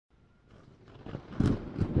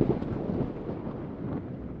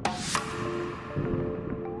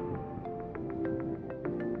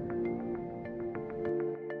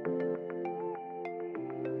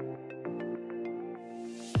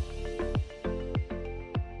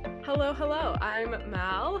Hello, hello. I'm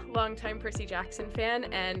Mal, longtime Percy Jackson fan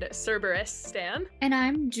and Cerberus stan. And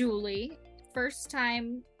I'm Julie, first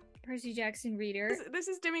time Percy Jackson reader. This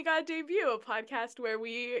is Demigod Debut, a podcast where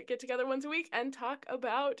we get together once a week and talk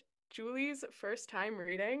about Julie's first time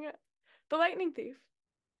reading The Lightning Thief.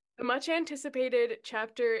 The much anticipated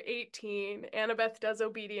Chapter 18, Annabeth Does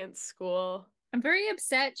Obedience School. I'm very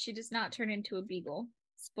upset she does not turn into a beagle.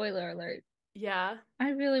 Spoiler alert. Yeah. I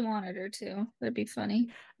really wanted her to. That'd be funny.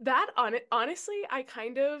 Honestly,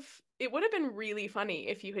 it would have been really funny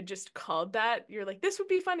if you had just called that. You're like, this would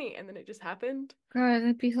be funny, and then it just happened. God,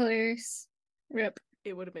 that'd be hilarious. Rip.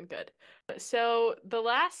 It would have been good. So the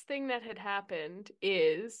last thing that had happened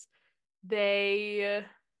is they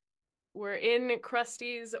were in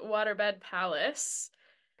Krusty's waterbed palace.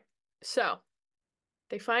 So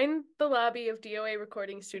they find the lobby of DOA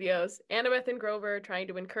recording studios. Annabeth and Grover are trying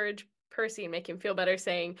to encourage Percy and make him feel better,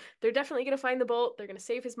 saying they're definitely going to find the bolt, they're going to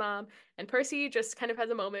save his mom. And Percy just kind of has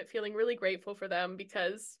a moment feeling really grateful for them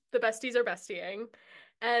because the besties are bestieing.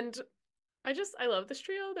 And I love this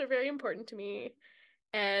trio. They're very important to me.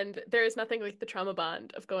 And there is nothing like the trauma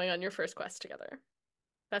bond of going on your first quest together.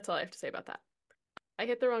 That's all I have to say about that. I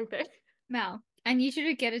hit the wrong thing. Mal, I need you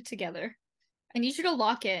to get it together. I need you to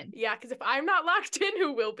lock in. Yeah, because if I'm not locked in,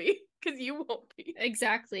 who will be? Because you won't be.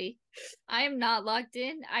 Exactly. I am not locked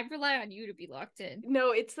in. I rely on you to be locked in.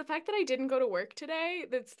 No, it's the fact that I didn't go to work today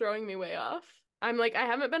that's throwing me way off. I'm like, I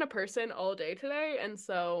haven't been a person all day today, and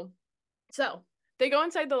so they go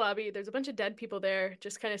inside the lobby. There's a bunch of dead people there,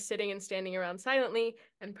 just kind of sitting and standing around silently.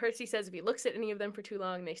 And Percy says if he looks at any of them for too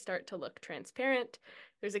long, they start to look transparent.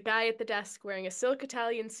 There's a guy at the desk wearing a silk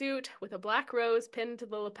Italian suit with a black rose pinned to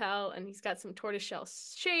the lapel, and he's got some tortoiseshell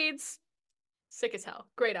shades. Sick as hell.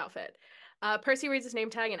 Great outfit. Percy reads his name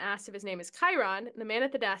tag and asks if his name is Chiron. And the man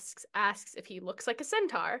at the desk asks if he looks like a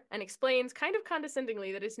centaur and explains kind of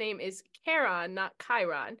condescendingly that his name is Charon, not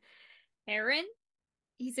Chiron. Aaron?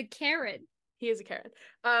 He's a Karen. He is a Karen.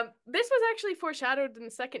 This was actually foreshadowed in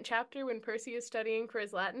the second chapter when Percy is studying for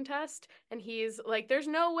his Latin test, and he's like, there's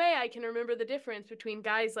no way I can remember the difference between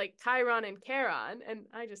guys like Chiron and Charon, and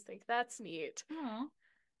I just think that's neat. Aww.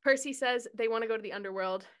 Percy says they want to go to the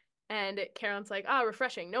underworld, and Charon's like,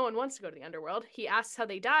 refreshing. No one wants to go to the underworld. He asks how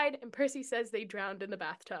they died, and Percy says they drowned in the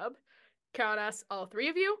bathtub. Charon asks, all three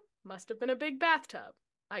of you? Must have been a big bathtub.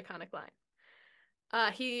 Iconic line.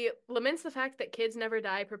 He laments the fact that kids never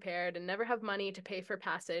die prepared and never have money to pay for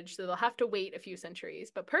passage, so they'll have to wait a few centuries.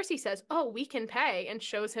 But Percy says, oh, we can pay, and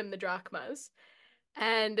shows him the drachmas.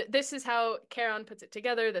 And this is how Charon puts it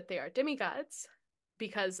together that they are demigods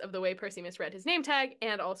because of the way Percy misread his name tag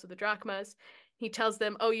and also the drachmas. He tells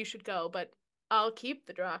them, oh, you should go, but I'll keep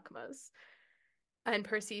the drachmas. And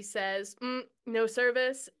Percy says, no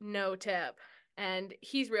service, no tip. And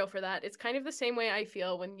he's real for that. It's kind of the same way I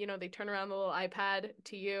feel when, they turn around the little iPad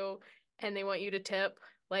to you and they want you to tip.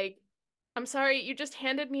 Like, I'm sorry, you just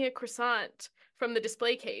handed me a croissant from the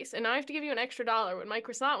display case, and now I have to give you an extra $1 when my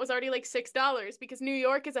croissant was already like $6 because New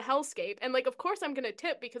York is a hellscape. And like, of course I'm gonna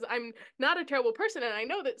tip because I'm not a terrible person and I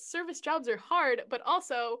know that service jobs are hard, but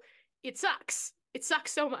also it sucks. It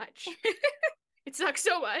sucks so much. It sucks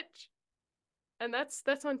so much. And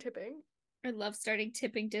that's on tipping. I love starting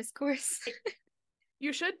tipping discourse.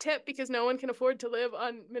 You should tip because no one can afford to live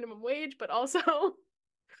on minimum wage, but also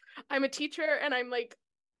I'm a teacher and I'm like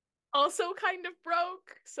also kind of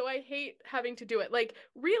broke, so I hate having to do it. Like,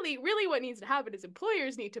 really, really what needs to happen is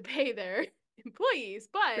employers need to pay their employees,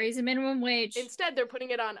 but raise the minimum wage. Instead, they're putting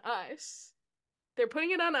it on us. They're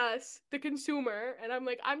putting it on us, the consumer, and I'm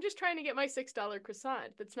like, I'm just trying to get my $6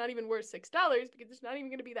 croissant that's not even worth $6 because it's not even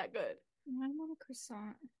going to be that good. I want a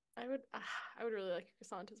croissant. I would really like a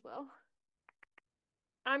croissant as well.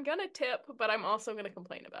 I'm gonna tip, but I'm also gonna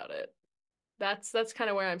complain about it. That's kind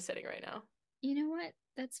of where I'm sitting right now. You know what?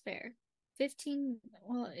 That's fair. 15,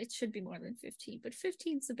 well, it should be more than 15, but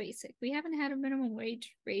 15's the basic. We haven't had a minimum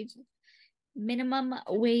wage raise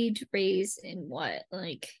in what,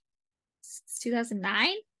 like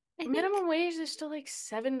 2009? Minimum wage is still like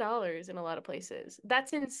 $7 in a lot of places.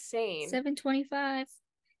 That's insane. $7.25.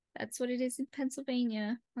 That's what it is in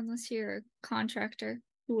Pennsylvania, unless you're a contractor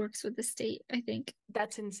who works with the state, I think.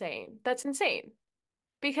 That's insane. That's insane.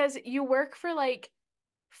 Because you work for like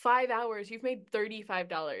 5 hours, you've made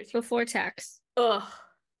 $35. Before tax. Ugh.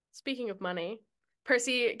 Speaking of money,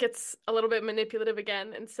 Percy gets a little bit manipulative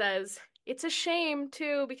again and says, it's a shame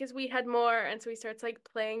too, because we had more. And so he starts like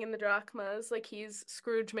playing in the drachmas like he's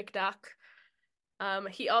Scrooge McDuck.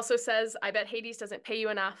 He also says, I bet Hades doesn't pay you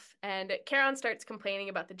enough. And Charon starts complaining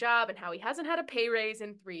about the job and how he hasn't had a pay raise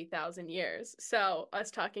in 3,000 years. So,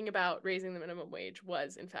 us talking about raising the minimum wage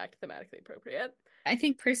was, in fact, thematically appropriate. I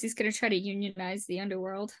think Percy's gonna try to unionize the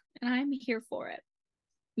underworld, and I'm here for it.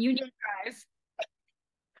 Union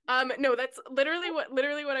drive. No, that's literally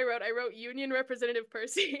what I wrote. I wrote Union Representative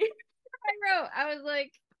Percy. I was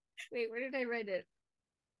like, wait, where did I write it?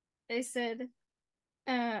 I said,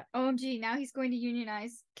 OMG, now he's going to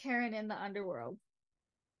unionize Karen in the underworld.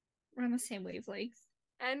 We're on the same wavelength.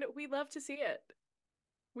 And we love to see it.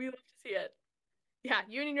 We love to see it. Yeah,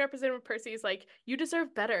 Union Representative Percy is like, you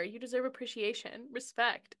deserve better. You deserve appreciation,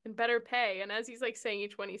 respect, and better pay. And as he's like saying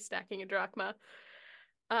each one, he's stacking a drachma.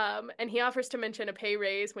 And he offers to mention a pay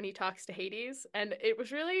raise when he talks to Hades. And it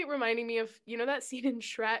was really reminding me of, you know, that scene in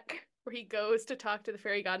Shrek where he goes to talk to the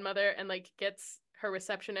fairy godmother and like gets her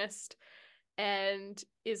receptionist and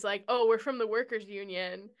is like, "Oh, we're from the workers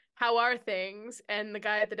union. How are things?" And the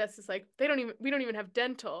guy at the desk is like, we don't even have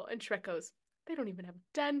dental." And Shrek goes, "They don't even have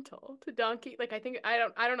dental," to Donkey. Like I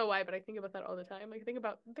don't know why, but I think about that all the time. Like I think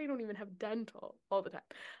about they don't even have dental all the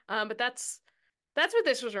time. But that's what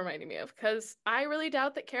this was reminding me of, because I really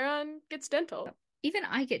doubt that Charon gets dental. Even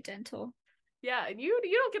I get dental. Yeah, and you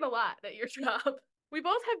don't get a lot at your job. We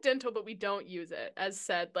both have dental, but we don't use it, as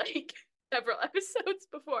said like several episodes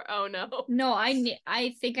before. Oh no. No,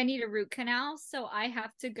 I think I need a root canal, so I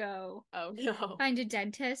have to go Oh no. find a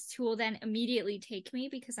dentist who will then immediately take me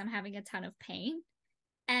because I'm having a ton of pain.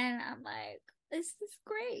 And I'm like, this is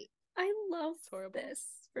great. I love this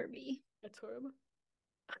for me. It's horrible.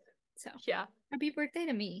 So yeah. Happy birthday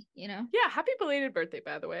to me, you know? Yeah, happy belated birthday,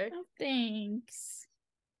 by the way. Oh, thanks.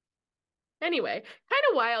 Anyway, kind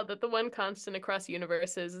of wild that the one constant across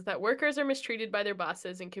universes is that workers are mistreated by their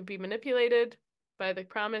bosses and can be manipulated by the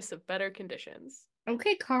promise of better conditions.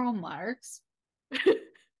 Okay, Karl Marx.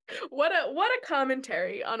 What a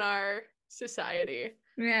commentary on our society.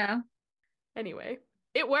 Yeah. Anyway,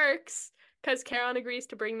 it works because Charon agrees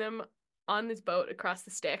to bring them on this boat across the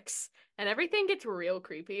Styx, and everything gets real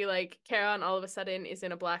creepy. Like Charon all of a sudden is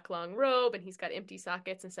in a black long robe and he's got empty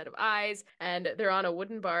sockets instead of eyes, and they're on a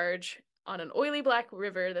wooden barge on an oily black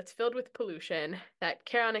river that's filled with pollution that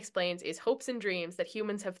Charon explains is hopes and dreams that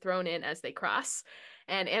humans have thrown in as they cross.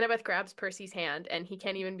 And Annabeth grabs Percy's hand, and he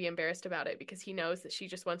can't even be embarrassed about it because he knows that she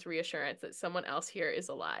just wants reassurance that someone else here is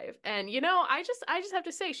alive. And you know, I just have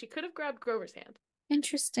to say she could have grabbed Grover's hand.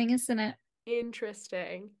 Interesting, isn't it?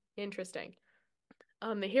 Interesting.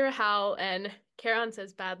 They hear a howl, and Charon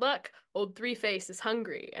says, "Bad luck. Old Three-Face is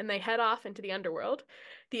hungry," and they head off into the underworld.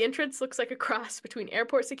 The entrance looks like a cross between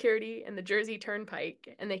airport security and the Jersey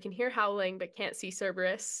Turnpike, and they can hear howling but can't see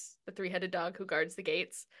Cerberus, the three-headed dog who guards the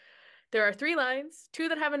gates. There are 3 lines, 2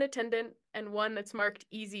 that have an attendant, and 1 that's marked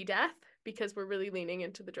easy death, because we're really leaning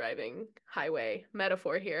into the driving highway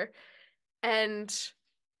metaphor here. And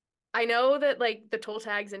I know that like the toll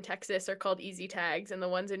tags in Texas are called easy tags, and the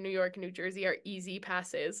ones in New York and New Jersey are easy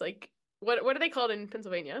passes. Like what are they called in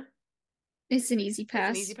Pennsylvania? It's an easy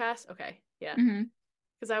pass. It's an easy pass? Okay. Yeah. Mm-hmm.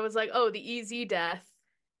 Because I was like, oh, the easy death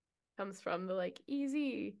comes from the like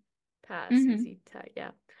easy pass, easy tag.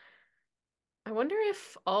 Yeah. I wonder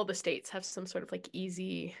if all the states have some sort of like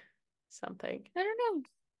easy something. I don't know.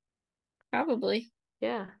 Probably.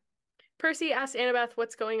 Yeah. Percy asks Annabeth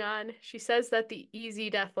what's going on. She says that the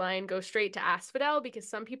easy death line goes straight to Asphodel because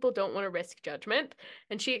some people don't want to risk judgment.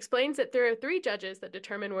 And she explains that there are 3 judges that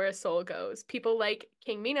determine where a soul goes. People like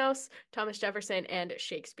King Minos, Thomas Jefferson, and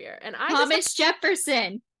Shakespeare. And Thomas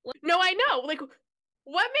Jefferson. No, I know. Like,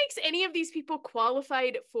 what makes any of these people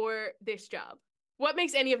qualified for this job? What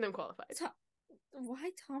makes any of them qualified?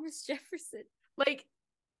 Why Thomas Jefferson? Like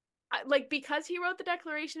because he wrote the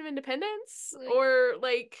Declaration of Independence, or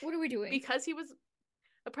like what are we doing? Because he was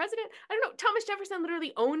a president? I don't know. Thomas Jefferson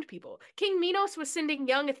literally owned people. King Minos was sending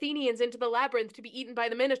young Athenians into the labyrinth to be eaten by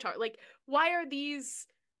the Minotaur. Like, why are these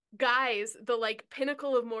guys the like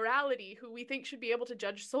pinnacle of morality who we think should be able to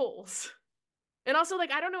judge souls? And also,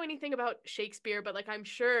 like, I don't know anything about Shakespeare, but like I'm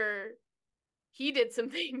sure he did some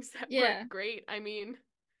things that weren't great. I mean,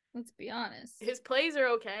 let's be honest. His plays are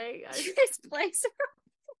okay. His plays are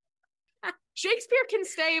Shakespeare can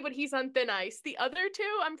stay, but he's on thin ice. The other 2,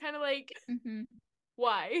 I'm kind of like,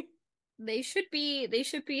 why? They should be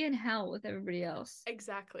in hell with everybody else.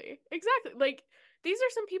 Exactly. Like, these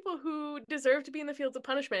are some people who deserve to be in the fields of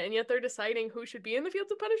punishment, and yet they're deciding who should be in the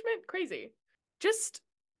fields of punishment? Crazy. Just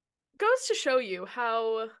goes to show you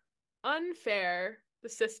how unfair the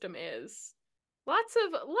system is. Lots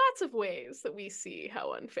of ways that we see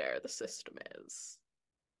how unfair the system is.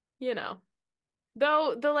 You know.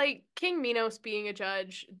 Though the like King Minos being a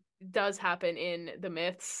judge does happen in the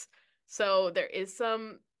myths, so there is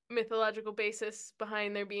some mythological basis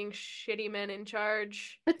behind there being shitty men in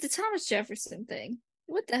charge. But the Thomas Jefferson thing,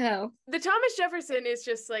 what the hell? The Thomas Jefferson is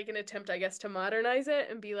just like an attempt, I guess, to modernize it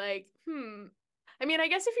and be like, I mean, I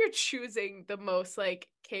guess if you're choosing the most like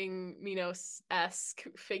King Minos-esque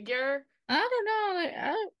figure, I don't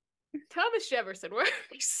know. Thomas Jefferson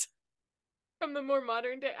works from the more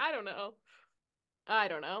modern day. I don't know. I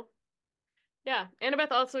don't know. Yeah,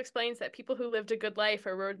 Annabeth also explains that people who lived a good life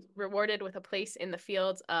are rewarded with a place in the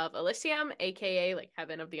fields of Elysium, aka like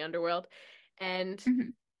heaven of the underworld. And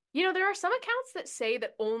Mhm. there are some accounts that say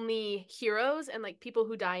that only heroes and like people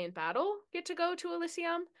who die in battle get to go to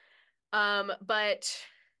Elysium. But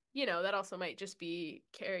that also might just be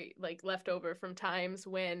carry like left over from times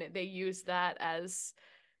when they used that as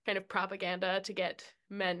kind of propaganda to get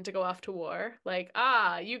men to go off to war. Like,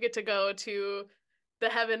 you get to go to the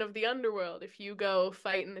heaven of the underworld if you go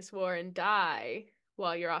fight in this war and die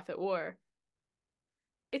while you're off at war.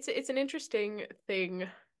 It's an interesting thing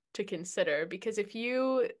to consider because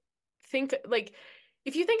think like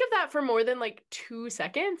if you think of that for more than like 2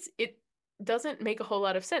 seconds, it doesn't make a whole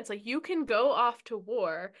lot of sense. Like you can go off to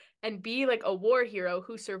war and be like a war hero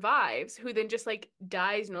who survives, who then just like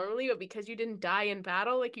dies normally, but because you didn't die in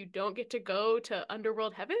battle, like you don't get to go to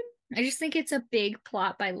underworld heaven. I just think it's a big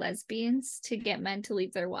plot by lesbians to get men to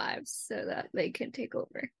leave their wives so that they can take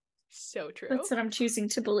over. So true. That's what I'm choosing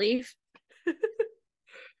to believe.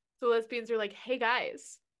 So lesbians are like, hey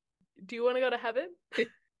guys, do you want to go to heaven?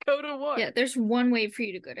 Go to war. Yeah, there's one way for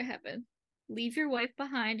you to go to heaven. Leave your wife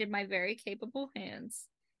behind in my very capable hands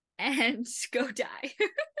and go die.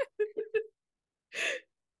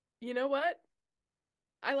 You know what?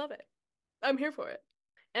 I love it. I'm here for it.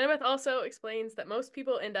 Annabeth also explains that most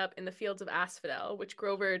people end up in the fields of asphodel, which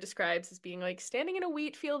Grover describes as being like standing in a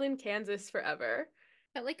wheat field in Kansas forever.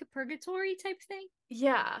 That like a purgatory type thing?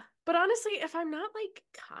 Yeah, but honestly, if I'm not like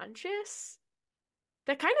conscious,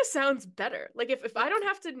 that kind of sounds better. Like if I don't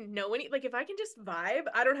have to know like if I can just vibe,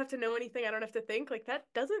 I don't have to know anything, I don't have to think, like that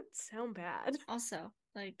doesn't sound bad. Also,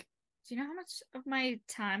 like, do you know how much of my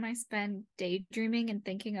time I spend daydreaming and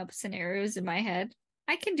thinking up scenarios in my head?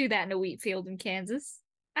 I can do that in a wheat field in Kansas.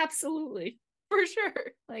 Absolutely. For sure.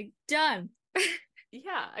 Like, done.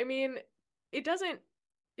 Yeah, I mean, it doesn't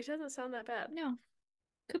it doesn't sound that bad. No,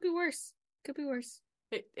 could be worse. Could be worse.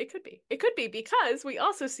 It could be. It could be because we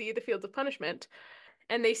also see the Fields of Punishment,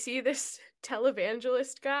 and they see this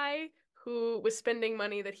televangelist guy who was spending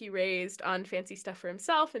money that he raised on fancy stuff for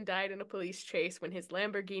himself and died in a police chase when his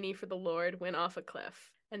Lamborghini for the Lord went off a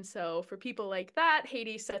cliff. And so, for people like that,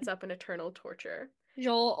 Hades sets up an eternal torture.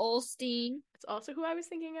 Joel Olstein. It's also who I was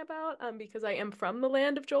thinking about, because I am from the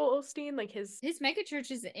land of Joel Osteen. Like His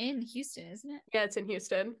megachurch is in Houston, isn't it? yeah, it's in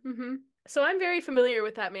Houston. So I'm very familiar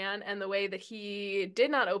with that man and the way that he did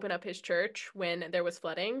not open up his church when there was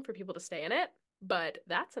flooding for people to stay in it. But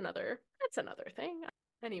that's another thing.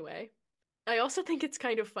 Anyway, I also think it's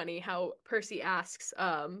kind of funny how Percy asks,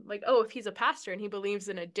 like, oh, if he's a pastor and he believes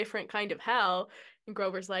in a different kind of hell, and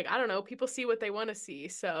Grover's like, I don't know, people see what they want to see,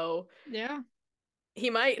 so Yeah. he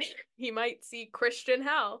might he might see Christian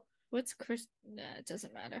hell. What's Chris? Nah, it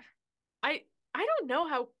doesn't matter. I I don't know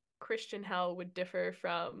how Christian hell would differ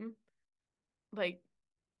from like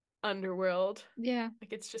underworld. Yeah.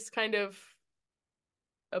 Like it's just kind of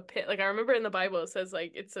a pit. Like I remember in the Bible it says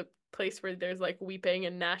like it's a place where there's like weeping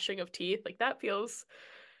and gnashing of teeth. Like that feels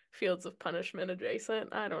fields of punishment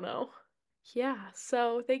adjacent. I don't know. Yeah,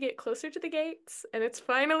 so they get closer to the gates, and it's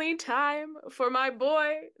finally time for my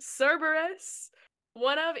boy Cerberus,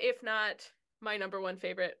 one of, if not my number one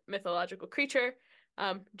favorite mythological creature,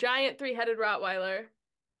 giant three-headed Rottweiler,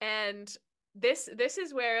 and this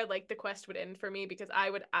is where like the quest would end for me because I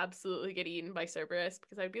would absolutely get eaten by Cerberus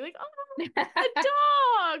because I'd be like, oh, a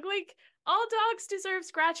dog! Like all dogs deserve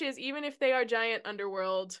scratches, even if they are giant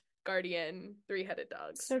underworld guardian three-headed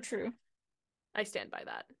dogs. So true. I stand by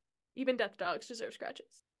that. Even death dogs deserve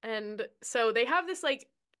scratches. And so they have this like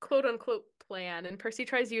quote unquote plan, and Percy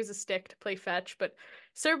tries to use a stick to play fetch, but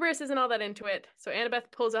Cerberus isn't all that into it. So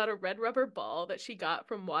Annabeth pulls out a red rubber ball that she got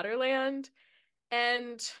from Waterland.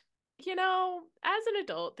 And, as an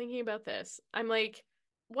adult thinking about this, I'm like,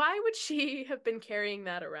 why would she have been carrying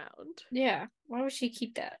that around? Yeah. Why would she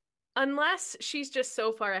keep that? Unless she's just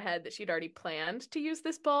so far ahead that she'd already planned to use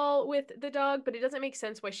this ball with the dog, but it doesn't make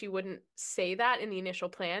sense why she wouldn't say that in the initial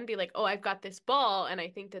plan. Be like, oh, I've got this ball, and I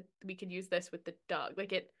think that we could use this with the dog.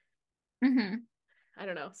 Like Mm-hmm. I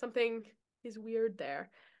don't know, something is weird there.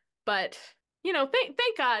 But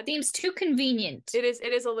thank God. Seems too convenient. It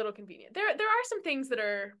is a little convenient. There are some things that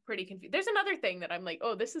are pretty convenient. There's another thing that I'm like,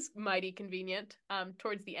 oh, this is mighty convenient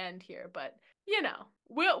towards the end here, but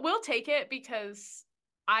we'll take it because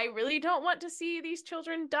I really don't want to see these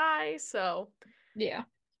children die, so Yeah.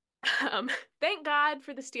 um thank God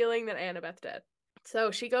for the stealing that Annabeth did.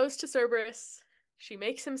 So she goes to Cerberus, she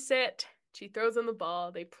makes him sit, she throws him the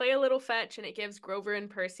ball, they play a little fetch, and it gives Grover and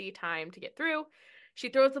Percy time to get through. She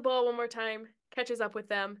throws the ball one more time, catches up with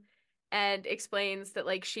them, and explains that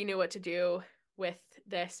like she knew what to do with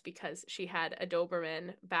this because she had a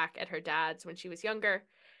Doberman back at her dad's when she was younger.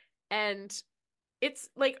 And it's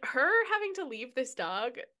like her having to leave this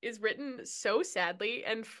dog is written so sadly,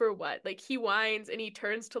 and for what? Like he whines and he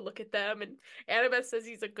turns to look at them, and Annabeth says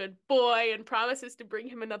he's a good boy and promises to bring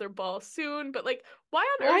him another ball soon, but like why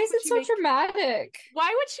on Why earth is would it she so make dramatic?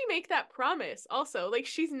 why would she make that promise? Also, like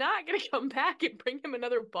she's not going to come back and bring him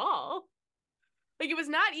another ball. Like it was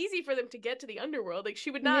not easy for them to get to the underworld. Like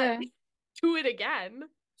she would not Yeah. do it again.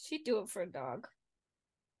 She'd do it for a dog.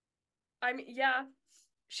 I mean, yeah.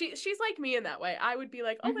 She's like me in that way. I would be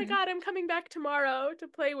like, "Oh my Hmm. God, I'm coming back tomorrow to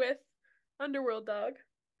play with Underworld Dog."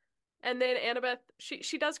 And then Annabeth,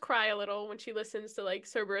 she does cry a little when she listens to like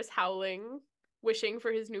Cerberus howling, wishing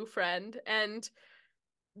for his new friend. And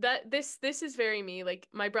this is very me. Like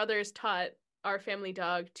my brothers taught our family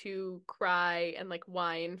dog to cry and like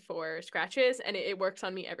whine for scratches, and it works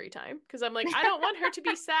on me every time because I'm like, I don't want her to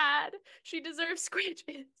be sad. She deserves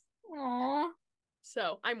scratches. Aw.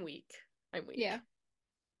 So I'm weak. I'm weak. Yeah.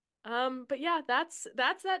 But yeah, that's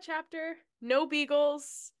that chapter. No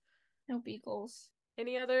beagles. No beagles.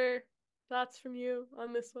 Any other thoughts from you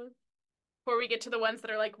on this one? Before we get to the ones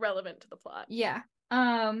that are like relevant to the plot. Yeah.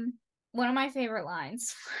 Um, One of my favorite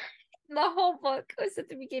lines in the whole book was at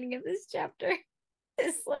the beginning of this chapter.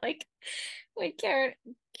 It's like when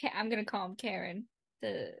I'm gonna call him Karen.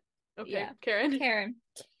 Okay, Yeah, Karen. Karen.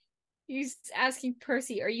 He's asking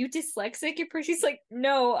Percy, "Are you dyslexic?" And Percy's like,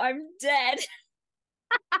 "No, I'm dead."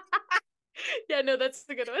 Yeah, no, that's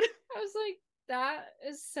the good one. I was like, that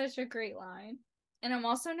is such a great line. And I'm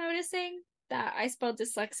also noticing that I spelled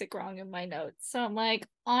dyslexic wrong in my notes. So I'm like,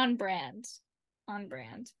 on brand. On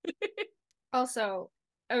brand. Also,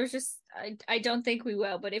 I don't think we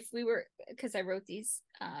will, but if we were, because I wrote these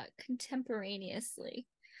contemporaneously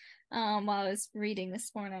while I was reading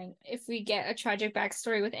this morning, if we get a tragic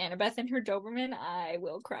backstory with Annabeth and her Doberman, I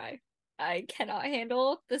will cry. I cannot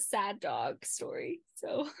handle the sad dog story.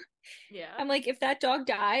 So Yeah. I'm like, if that dog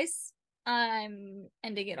dies, I'm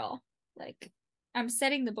ending it all. Like, I'm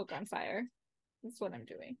setting the book on fire. That's what I'm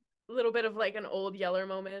doing. A little bit of like an old Yeller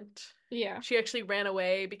moment. Yeah. She actually ran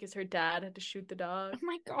away because her dad had to shoot the Oh dog.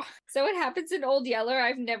 my god. So what happens in Old Yeller?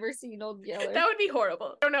 I've never seen Old Yeller. That would be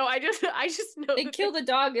horrible. I don't know. I just know They that kill the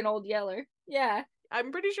dog in Old Yeller. Yeah.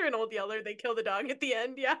 I'm pretty sure in Old Yeller they kill the dog at the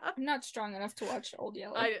end. Yeah. I'm not strong enough to watch Old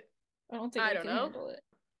Yeller. I I don't think I I don't can know. handle it.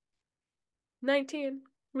 19.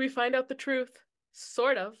 We find out the truth.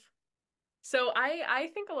 Sort of. So I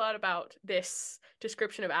think a lot about this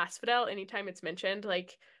description of Asphodel anytime it's mentioned.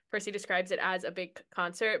 Like Percy describes it as a big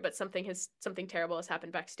concert, but something terrible has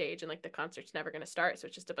happened backstage and like the concert's never gonna start. So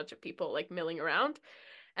it's just a bunch of people like milling around.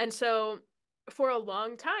 And so for a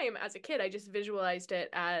long time as a kid, I just visualized it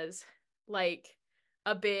as like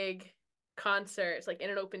a big concert. It's like in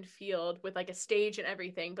an open field with like a stage and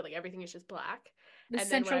everything, but like everything is just black. The And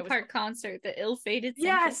then when Central I was Park concert, the ill-fated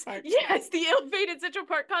Central yes, Park. yes, the ill-fated Central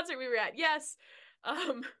Park concert we were at. Yes.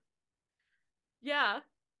 Um yeah,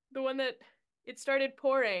 the one that it started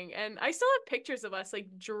pouring and I still have pictures of us like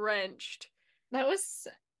drenched. That was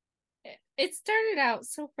it started out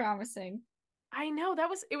so promising. I know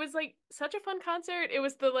it was like such a fun concert. It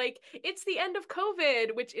was the like it's the end of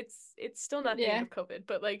COVID, which it's still not the end Yeah. of COVID,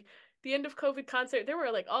 but like the end of COVID concert. There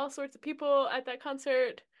were like all sorts of people at that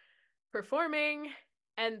concert performing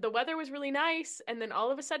and the weather was really nice and then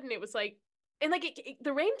all of a sudden it was like and like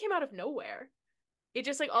the rain came out of nowhere. It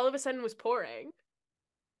just like all of a sudden was pouring.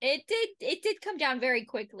 It did come down very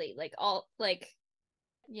quickly. Like all like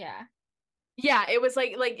yeah. Yeah, it was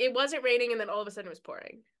like it wasn't raining and then all of a sudden it was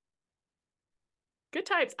pouring. Good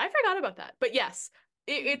times. I forgot about that. But yes,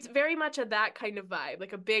 it's very much a that kind of vibe,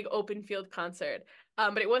 like a big open field concert.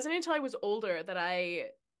 But it wasn't until I was older that I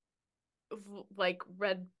like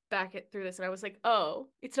read through this and I was like, oh,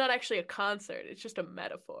 it's not actually a concert. It's just a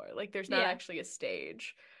metaphor. Like there's not Yeah. actually a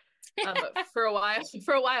stage. But for a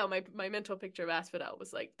while, my mental picture of Asphodel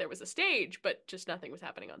was like there was a stage, but just nothing was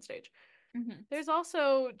happening on stage. Mm-hmm. There's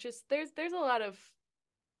also just there's a lot of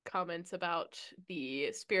comments about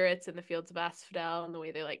the spirits in the fields of Asphodel and the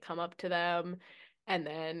way they like come up to them and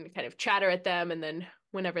then kind of chatter at them and then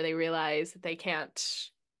whenever they realize that they can't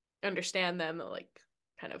understand them, they'll like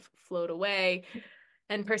kind of float away.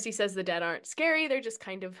 And Percy says the dead aren't scary, they're just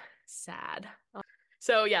kind of sad.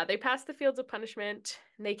 So yeah, they pass the fields of punishment,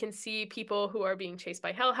 and they can see people who are being chased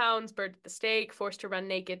by hellhounds, burned at the stake, forced to run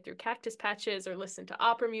naked through cactus patches, or listen to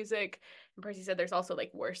opera music. And Percy said there's also like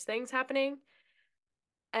worse things happening.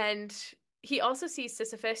 And he also sees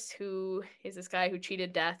Sisyphus, who is this guy who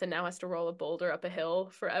cheated death and now has to roll a boulder up a hill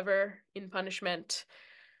forever in punishment.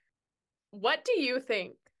 What do you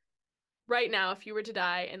think right now, if you were to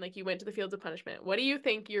die and like you went to the fields of punishment, what do you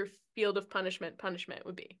think your field of punishment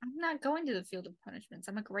would be? I'm not going to the field of punishments.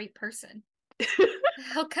 I'm a great person.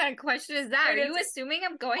 What kind of question is that? Are Great you answer. assuming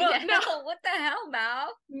I'm going Well, to no, hell? What the hell, Mal?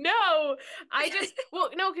 no. Well,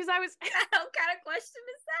 no, because I was, What kind of question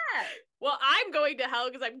is that? well, I'm going to hell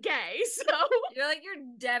because I'm gay, so. You're like, you're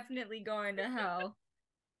definitely going to hell.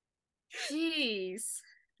 Jeez.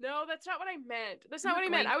 No, that's not what I meant. That's I'm not a what I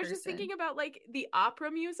meant. great I was just person. thinking about like the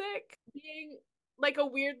opera music being like a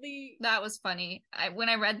weirdly, That was funny. When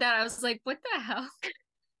I read that, I was like, what the hell?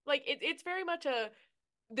 like it's very much a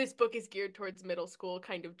this book is geared towards middle school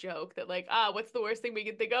kind of joke that like what's the worst thing we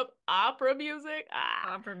can think of, opera music.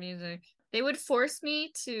 Opera music. They would force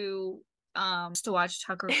me to watch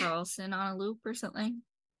Tucker Carlson on a loop or something.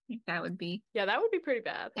 I think that would be Yeah, that would be pretty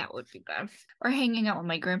bad. bad. Or hanging out with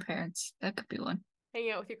my grandparents. That could be one.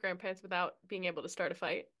 Hanging out with your grandparents without being able to start a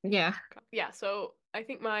fight. Yeah. Yeah, so I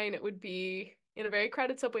think mine would be in a very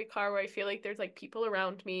crowded subway car where I feel like there's like people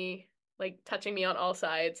around me, like touching me on all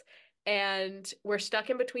sides, and we're stuck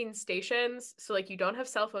in between stations, so like you don't have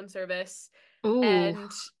cell phone service, Ooh, and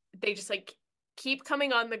they just like keep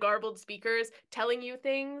coming on the garbled speakers telling you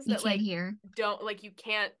things you that can't like hear. don't like you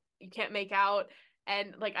can't make out,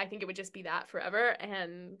 and like I think it would just be that forever,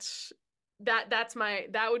 and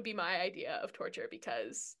that would be my idea of torture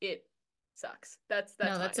because it sucks. No, That's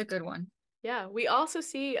that's a mine. good one. Yeah, we also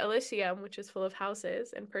see Elysium, which is full of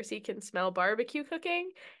houses, and Percy can smell barbecue cooking.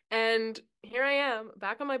 And here I am,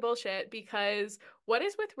 back on my bullshit, because what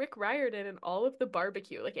is with Rick Riordan and all of the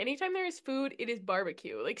barbecue? Like, anytime there is food, it is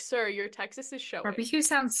barbecue. Like, sir, your Texas is showing. Barbecue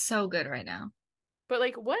sounds so good right now. But,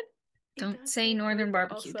 like, what? It Don't does say sound northern good, but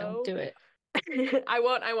barbecue. Don't also, do it. I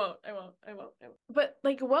won't. But,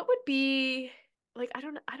 like, what would be, like, I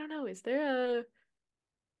don't know. Is there a,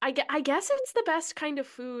 I guess it's the best kind of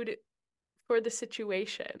food for the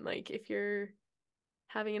situation. Like, if you're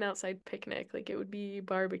having an outside picnic, like it would be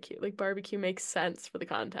barbecue. Like barbecue makes sense for the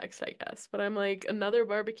context, I guess. But I'm like, another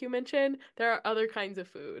barbecue mention, there are other kinds of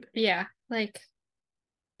food. Yeah, like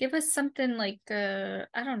give us something like I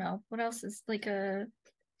don't know. What else is like a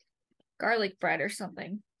garlic bread or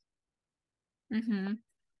something. Mm-hmm.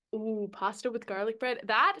 Ooh, pasta with garlic bread.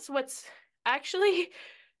 That's what's actually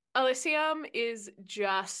Elysium is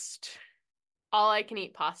just all I can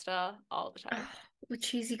eat pasta all the time Oh, with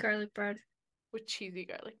cheesy garlic bread. with cheesy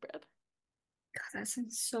garlic bread. God, that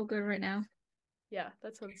sounds so good right now. Yeah,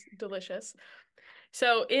 that sounds delicious.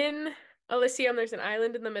 So in Elysium, there's an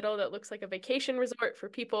island in the middle that looks like a vacation resort for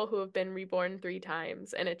people who have been reborn 3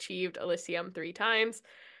 times and achieved Elysium 3 times.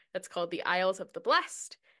 That's called the Isles of the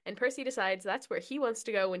Blessed. And Percy decides that's where he wants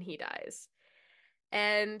to go when he dies.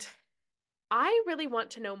 And I really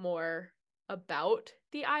want to know more about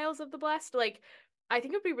the Isles of the Blessed. Like, I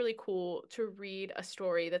think it would be really cool to read a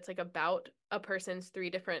story that's like about a person's 3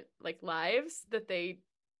 different like lives that they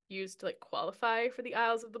used to like qualify for the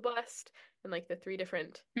Isles of the Blessed and like the 3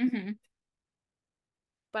 different. Mm-hmm.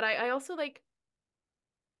 But I also like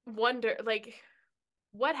wonder like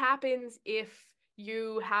what happens if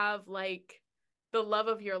you have like the love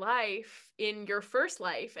of your life in your first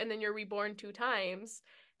life and then you're reborn 2 times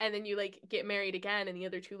and then you like get married again in the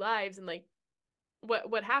other 2 lives and like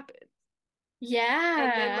what happens? And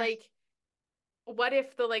then Yeah. like what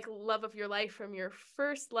if the like love of your life from your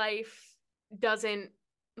first life doesn't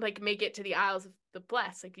like make it to the Isles of the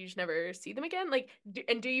Blessed? Like you just never see them again? Like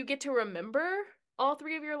do you get to remember all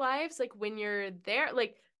 3 of your lives like when you're there?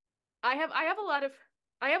 Like I have a lot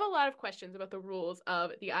of questions about the rules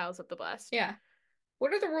of the Isles of the Blessed. Yeah.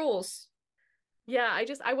 What are the rules? Yeah,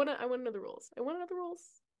 I want to know the rules. I want to know the rules.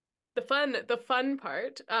 The fun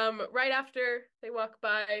part. Right after they walk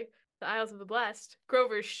by the Isles of the Blessed,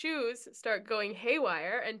 Grover's shoes start going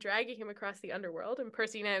haywire and dragging him across the underworld, and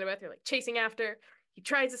Percy and Annabeth are like chasing after. He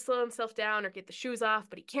tries to slow himself down or get the shoes off,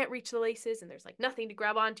 but he can't reach the laces, and there's like nothing to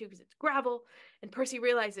grab onto because it's gravel. And Percy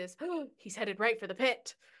realizes he's headed right for the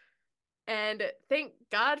pit. And thank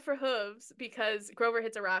God for hooves because Grover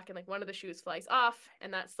hits a rock and like one of the shoes flies off,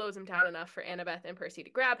 and that slows him down enough for Annabeth and Percy to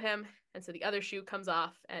grab him. And so the other shoe comes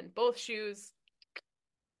off, and both shoes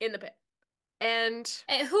in the pit. And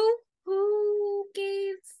Who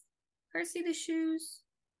gave Percy the shoes?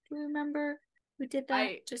 Do you remember who did that?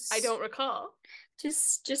 I don't recall.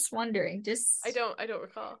 Just wondering. I don't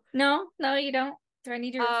recall. No, you don't. Do I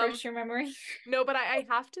need to Um, refresh your memory? no, but I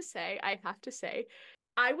have to say,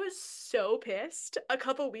 I was so pissed a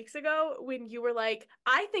couple weeks ago when you were like,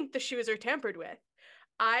 I think the shoes are tampered with.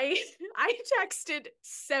 I I texted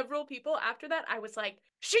several people after that. I was like,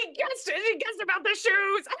 she guessed it. She guessed about the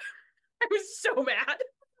shoes. I was so mad.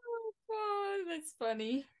 Oh, that's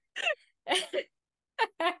funny.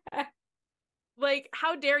 Like,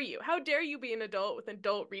 how dare you? How dare you be an adult with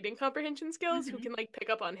adult reading comprehension skills who Mhm. can like pick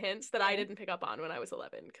up on hints that I Yeah. didn't pick up on when I was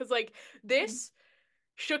 11? Because like this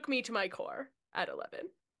shook me to my core at 11.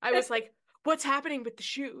 I was like, what's happening with the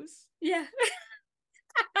shoes? Yeah.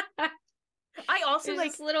 I also There's like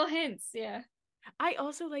just little hints, yeah. I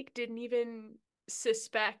also like didn't even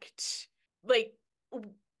suspect like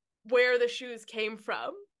where the shoes came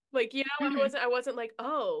from. Like, you know, Mhm. I wasn't like,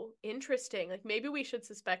 "Oh, interesting. Like maybe we should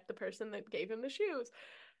suspect the person that gave him the shoes."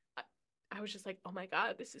 I, I was just like, "Oh my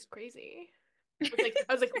God, this is crazy." I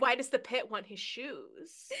was like, "Why does the pit want his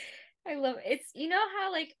shoes?" I love it. It's you know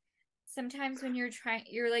how like sometimes when you're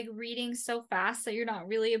like reading so fast that you're not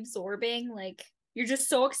really absorbing, like you're just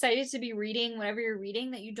so excited to be reading whatever you're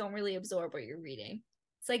reading that you don't really absorb what you're reading.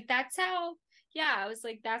 It's like that's how yeah, I was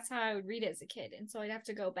like that's how I would read as a kid. And so I'd have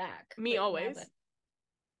to go back. Me But now that always.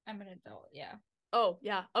 I'm an adult, yeah. Oh,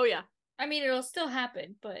 yeah. Oh, yeah. I mean it'll still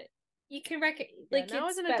happen, but you can Yeah, like now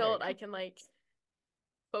as it's an better adult, I now. can like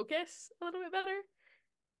focus a little bit better.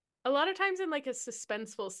 A lot of times in like a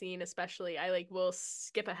suspenseful scene, especially, I like will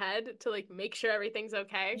skip ahead to like make sure everything's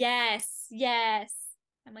okay. Yes, yes.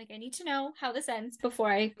 I'm like, I need to know how this ends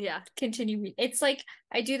before I Yeah. continue. It's like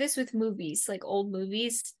I do this with movies, like old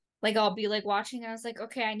movies. Like I'll be like watching, and I was like,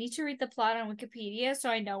 okay, I need to read the plot on Wikipedia so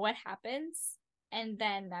I know what happens, and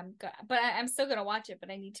then but I'm still gonna watch it,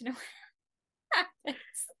 but I need to know what happens.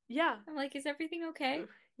 Yeah. I'm like, is everything okay?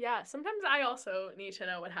 Yeah. Sometimes I also need to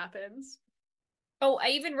know what happens. Oh, I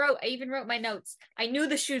even wrote my notes. I knew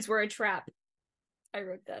the shoes were a trap. I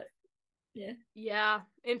wrote that. Yeah. Yeah.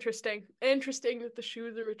 Interesting. Interesting that the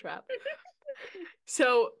shoes are a trap.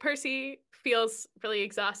 So Percy feels really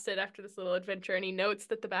exhausted after this little adventure, and he notes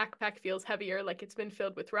that the backpack feels heavier, like it's been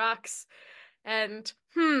filled with rocks. And,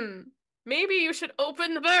 maybe you should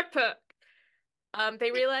open the backpack.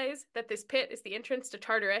 They realize that this pit is the entrance to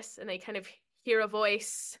Tartarus, and they kind of hear a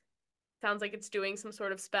voice. Sounds like it's doing some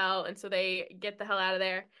sort of spell, and so they get the hell out of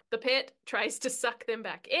there. The pit tries to suck them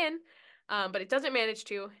back in, but it doesn't manage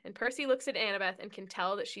to. And Percy looks at Annabeth and can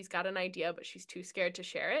tell that she's got an idea, but she's too scared to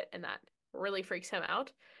share it, and that really freaks him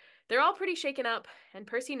out. They're all pretty shaken up, and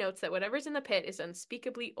Percy notes that whatever's in the pit is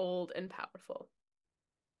unspeakably old and powerful.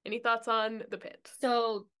 Any thoughts on the pit?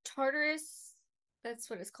 So Tartarus, that's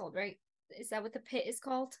what it's called, right? Is that what the pit is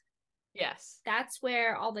called? Yes. That's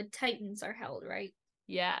where all the Titans are held, right?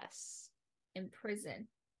 Yes. In prison.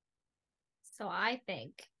 So I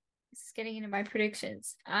think this is getting into my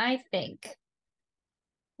predictions. I think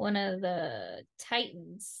one of the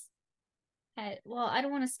Titans had well, I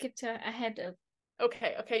don't want to skip to ahead of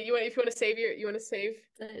Okay, okay. You want if you want to save your you want to save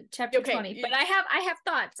the chapter okay, 20, but I have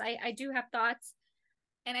thoughts. I do have thoughts.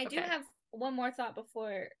 And I do okay. have one more thought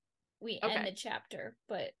before we end Okay. the chapter,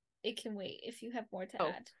 but it can wait if you have more to Oh,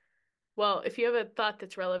 add. well, if you have a thought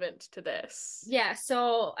that's relevant to this. Yeah,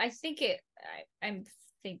 so I think I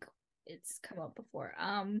think it's come up before.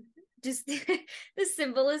 Just the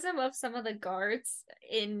symbolism of some of the guards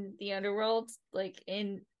in the underworld, like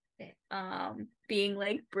in being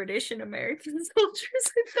like British and American soldiers.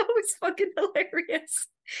 I thought was fucking hilarious.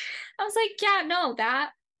 I was like, yeah, no,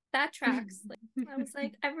 that tracks. Like I was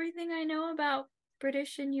like, everything I know about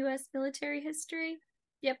British and US military history,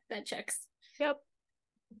 yep, that checks. Yep.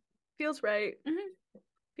 Feels right. Mm-hmm.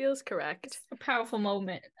 Feels correct. It's a powerful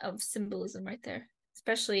moment of symbolism right there.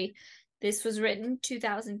 Especially this was written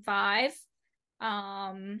 2005.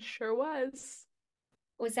 Sure was.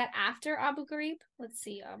 Was that after Abu Ghraib? Let's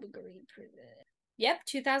see, Abu Ghraib. Yep,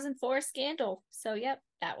 2004 scandal. So yep,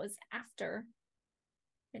 that was after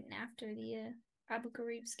written after the Abu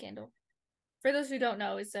Ghraib scandal. For those who don't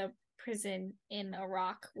know, it's a prison in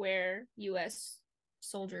Iraq where US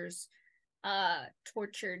soldiers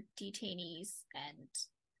tortured detainees, and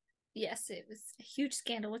yes, it was a huge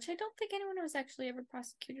scandal, which I don't think anyone was actually ever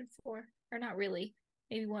prosecuted for, or not really,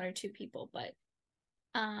 maybe one or two people, but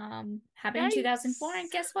happened in 2004, and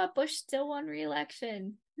Yikes. guess what? Bush still won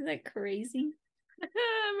re-election. Isn't that crazy?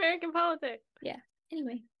 American politics. Yeah.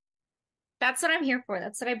 Anyway, that's what I'm here for.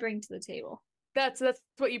 That's what I bring to the table. That's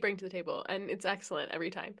what you bring to the table, and it's excellent every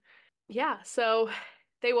time. Yeah, so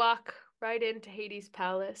they walk right into Hades'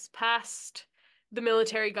 palace, past the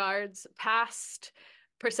military guards past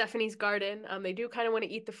Persephone's garden. They do kind of want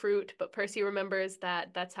to eat the fruit, but Percy remembers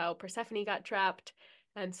that that's how Persephone got trapped,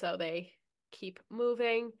 and so they keep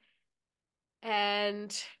moving.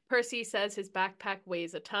 And Percy says his backpack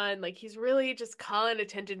weighs a ton. Like he's really just calling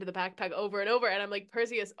attention to the backpack over and over. And I'm like,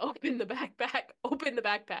 Perseus, open the backpack, open the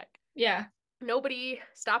backpack. Yeah. Nobody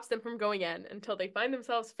stops them from going in until they find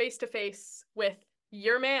themselves face to face with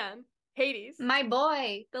your man, Hades. My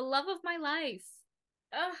boy, the love of my life.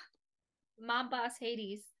 Ugh, mob boss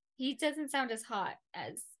Hades. He doesn't sound as hot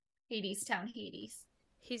as Hades Town Hades.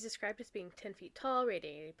 He's described as being 10 feet tall,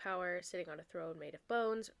 radiating power, sitting on a throne made of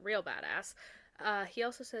bones. Real badass. He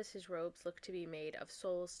also says his robes look to be made of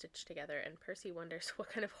souls stitched together, and Percy wonders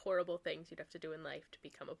what kind of horrible things you'd have to do in life to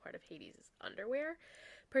become a part of Hades' underwear.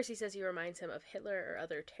 Percy says he reminds him of Hitler or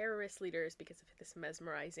other terrorist leaders because of this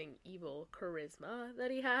mesmerizing evil charisma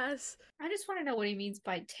that he has. I just want to know what he means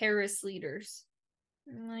by terrorist leaders.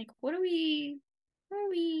 I'm like, what are we?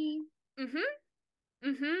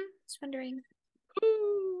 Just wondering.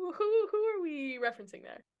 Who are we referencing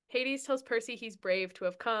there? Hades tells Percy he's brave to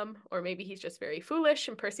have come, or maybe he's just very foolish,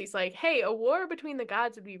 and Percy's like, hey, a war between the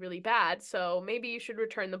gods would be really bad, so maybe you should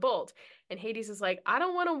return the bolt. And Hades is like, I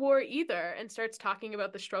don't want a war either, and starts talking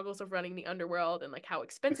about the struggles of running the underworld and like how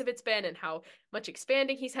expensive it's been and how much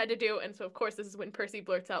expanding he's had to do. And so of course this is when Percy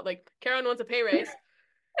blurts out like, Charon wants a pay raise.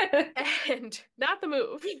 And not the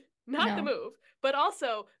move. Not the move. But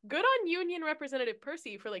also, good on Union Representative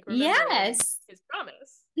Percy for like remembering his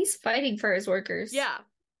promise. He's fighting for his workers. Yeah.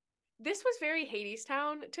 This was very Hades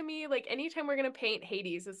Town to me. Like anytime we're gonna paint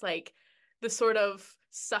Hades as like the sort of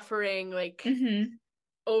suffering, like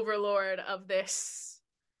overlord of this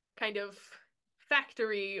kind of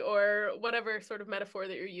factory or whatever sort of metaphor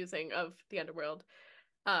that you're using of the underworld.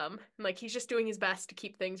 Like he's just doing his best to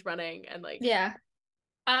keep things running and like yeah.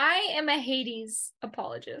 I am a Hades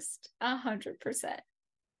apologist, 100%.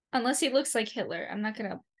 Unless he looks like Hitler, I'm not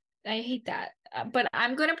gonna. I hate that, but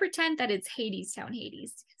I'm gonna pretend that it's Hades Town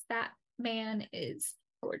Hades because that man is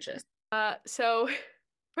gorgeous. So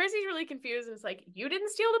Percy's really confused and is like, you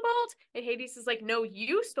didn't steal the bolt? And Hades is like, no,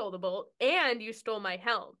 you stole the bolt and you stole my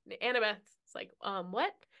helm. And Annabeth's like,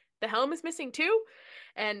 what? The helm is missing too?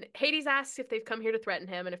 And Hades asks if they've come here to threaten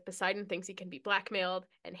him and if Poseidon thinks he can be blackmailed.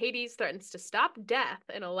 And Hades threatens to stop death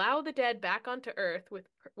and allow the dead back onto Earth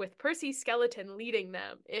with Percy's skeleton leading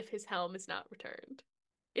them if his helm is not returned.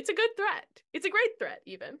 It's a good threat. It's a great threat,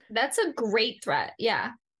 even. That's a great threat.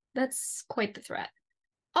 Yeah, that's quite the threat.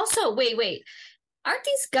 Also, wait. Aren't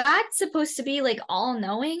these gods supposed to be like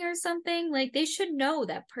all-knowing or something? Like they should know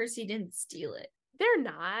that Percy didn't steal it. They're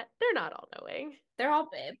not. They're not all-knowing.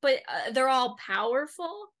 They're all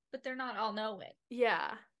powerful, but they're not all-knowing.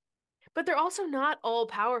 Yeah. But they're also not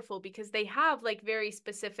all-powerful because they have like very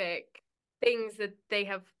specific things that they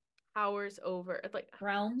have powers over. Like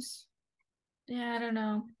realms. Yeah, I don't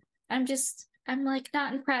know. I'm like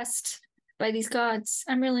not impressed by these gods.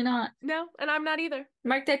 I'm really not. No, and I'm not either.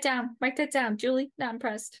 Mark that down. Mark that down. Julie, not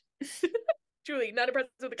impressed. Julie, not impressed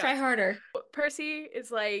with the gods. Try harder. Percy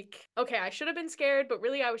is like, okay, I should have been scared, but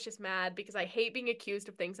really I was just mad because I hate being accused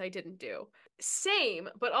of things I didn't do. Same,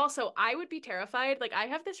 but also I would be terrified. Like I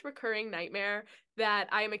have this recurring nightmare that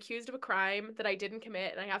I am accused of a crime that I didn't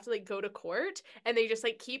commit and I have to like go to court and they just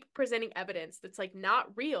like keep presenting evidence that's like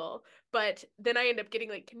not real, but then I end up getting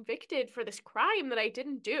like convicted for this crime that I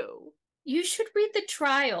didn't do. You should read The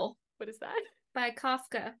Trial. What is that? By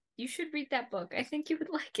Kafka. You should read that book. I think you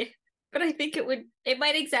would like it. But I think it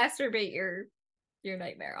might exacerbate your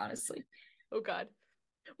nightmare, honestly. Oh God.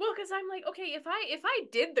 Well, because I'm like, okay, if I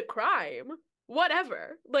did the crime,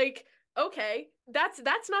 whatever. Like, okay, that's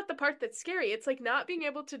not the part that's scary. It's like not being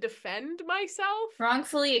able to defend myself.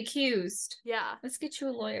 Wrongfully accused. Yeah. Let's get you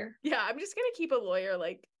a lawyer. Yeah, I'm just gonna keep a lawyer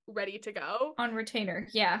like ready to go. On retainer,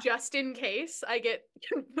 yeah. Just in case I get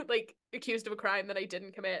like accused of a crime that I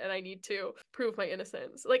didn't commit and I need to prove my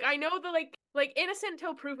innocence. Like I know the like innocent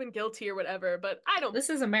till proven guilty or whatever, but I don't. This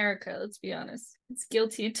is America, let's be honest. It's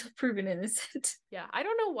guilty until proven innocent. Yeah, I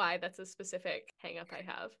don't know why that's a specific hang up I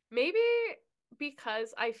have. Maybe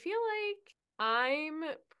because I feel like I'm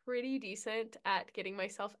pretty decent at getting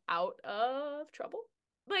myself out of trouble.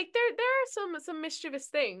 Like there are some mischievous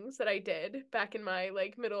things that I did back in my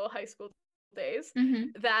like middle high school days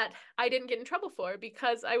that I didn't get in trouble for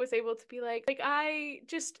because I was able to be like I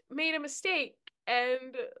just made a mistake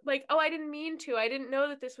and like, oh, I didn't mean to. I didn't know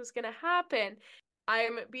that this was going to happen.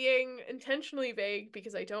 I'm being intentionally vague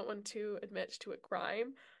because I don't want to admit to a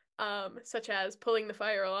crime, such as pulling the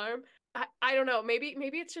fire alarm. I don't know. Maybe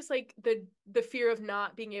it's just like the fear of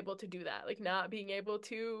not being able to do that, like not being able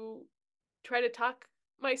to try to talk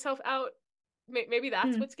myself out Maybe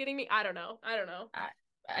that's Hmm. what's getting me. I don't know. I don't know. I,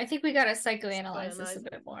 I think we gotta psychoanalyze this a Psychoanalyze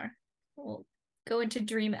it. bit more. We'll go into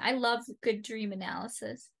dream. I love good dream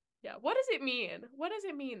analysis. Yeah. What does it mean? What does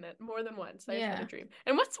it mean that more than once I've had a Yeah. dream?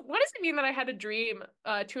 And what does it mean that I had a dream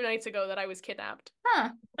 2 nights ago that I was kidnapped? Huh.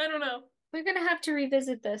 I don't know. We're gonna have to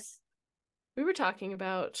revisit this. We were talking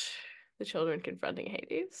about the children confronting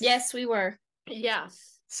Hades. Yes, we were. Yeah.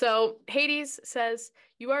 So Hades says,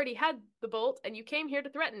 "You already had the bolt and you came here to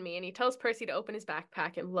threaten me." And he tells Percy to open his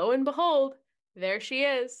backpack. And lo and behold, there she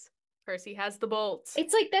is. Percy has the bolt.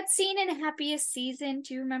 It's like that scene in Happiest Season.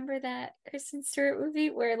 Do you remember that Kristen Stewart movie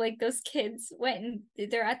where like those kids went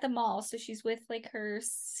and they're at the mall, so she's with like her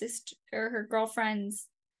sister or her girlfriend's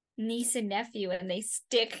niece and nephew, and they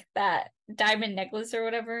stick that diamond necklace or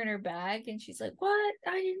whatever in her bag, and she's like, "What?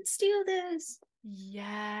 I didn't steal this."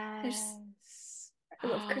 Yes. I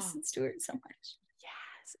love Oh, Kristen Stewart so much.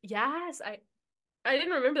 yes. Yes. I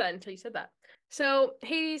didn't remember that until you said that. So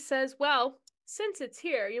Hades says, "Well, since it's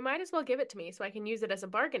here, you might as well give it to me so I can use it as a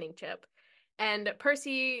bargaining chip." And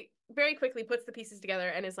Percy very quickly puts the pieces together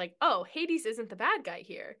and is like, "Oh, Hades isn't the bad guy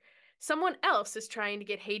here. Someone else is trying to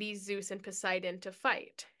get Hades, Zeus, and Poseidon to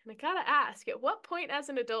fight." And I gotta ask, at what point as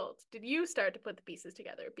an adult did you start to put the pieces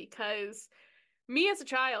together? Because me as a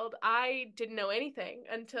child, I didn't know anything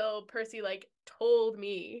until Percy like told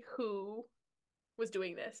me who was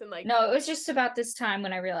doing this and like No, it was just about this time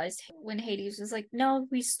when I realized when Hades was like, "No,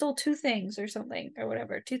 we stole two things or something or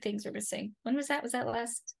whatever. Two things are missing." When was that? Was that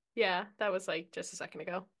last? yeah, that was like just a second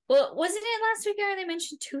ago. Well, wasn't it last week where they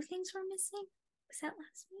mentioned two things were missing? Was that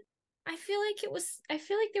last week? I feel like it was. I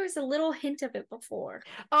feel like there was a little hint of it before.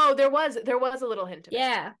 Oh, there was a little hint of it.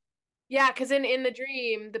 Yeah. Yeah, because in the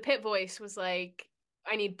dream, the pit voice was like,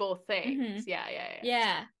 "I need both Mm-hmm. things." Yeah, yeah, yeah.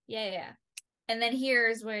 Yeah. Yeah. Yeah. And then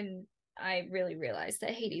here's when I really realized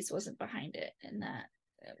that Hades wasn't behind it, and that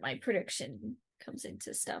my prediction comes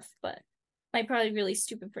into stuff. But my probably really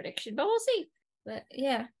stupid prediction. But we'll see. But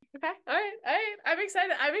yeah. Okay, all right, all right. I'm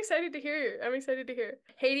excited. I'm excited to hear. I'm excited to hear.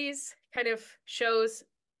 Hades kind of shows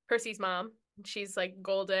Percy's mom. She's like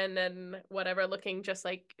golden and whatever, looking just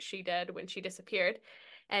like she did when she disappeared.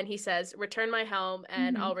 And he says, "Return my helm,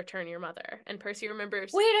 and Mm-hmm. I'll return your mother." And Percy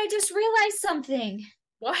remembers Wait, I just realized something.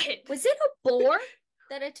 what? Was it a boar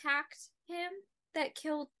that attacked him that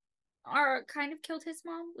killed or kind of killed his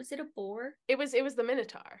mom? Was it a boar? It was the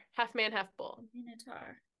Minotaur, half man, half A bull.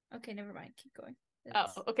 minotaur. Okay, never mind. Keep going. Oh,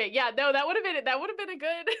 That's okay. Yeah, no, that would have been a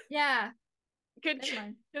good yeah. good Never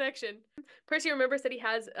mind. connection. Percy remembers that he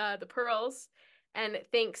has the pearls and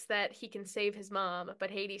thinks that he can save his mom,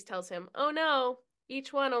 but Hades tells him, "Oh no,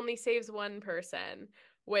 each one only saves one person."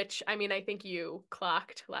 Which I mean, I think you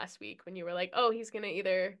clocked last week when you were like, "Oh, he's gonna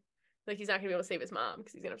either like he's not gonna be able to save his mom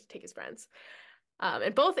because he's gonna have to take his friends."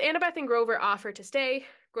 And both Annabeth and Grover offer to stay.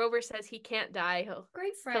 Grover says he can't die.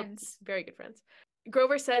 Great He'll friends. very good friends.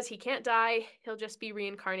 Grover says he can't die. He'll just be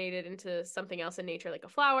reincarnated into something else in nature, like a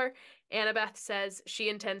flower. Annabeth says she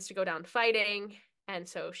intends to go down fighting, and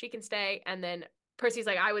so she can stay. And then Percy's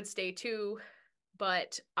like, "I would stay too,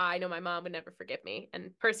 but I know my mom would never forgive me."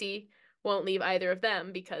 And Percy won't leave either of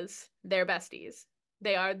them because they're besties.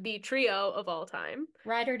 They are the trio of all time.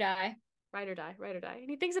 Ride or die. Ride or die, ride or die. And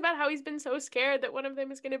he thinks about how he's been so scared that one of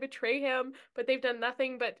them is going to betray him, but they've done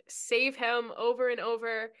nothing but save him over and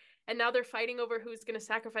over. And now they're fighting over who's going to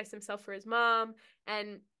sacrifice himself for his mom.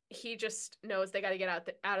 And he just knows they got to get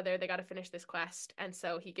out of there. They got to finish this quest. And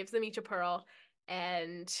so he gives them each a pearl.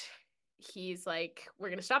 And he's like, "We're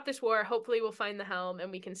going to stop this war. Hopefully, we'll find the helm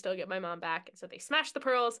and we can still get my mom back." And so they smash the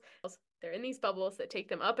pearls. They're in these bubbles that take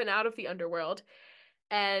them up and out of the underworld.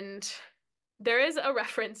 And there is a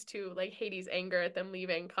reference to like Hades' anger at them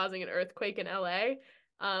leaving, causing an earthquake in LA.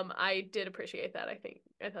 I did appreciate that.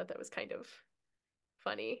 I thought that was kind of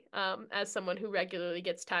funny. As someone who regularly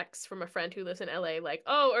gets texts from a friend who lives in LA, like,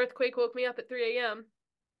 "Oh, earthquake woke me up at 3 a.m."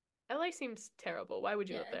 LA seems terrible. Why would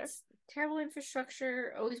you Yeah, live there? it's terrible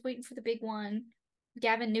infrastructure. Always waiting for the big one.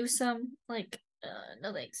 Gavin Newsom, like,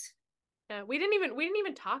 no thanks. Yeah, we didn't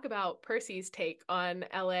even talk about Percy's take on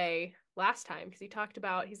LA last time because he talked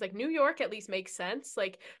about he's like New York at least makes sense.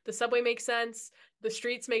 Like the subway makes sense, the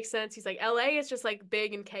streets make sense. He's like LA is just like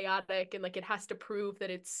big and chaotic and like it has to prove that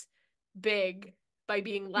it's big by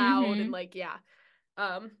being loud and Mm-hmm. like yeah.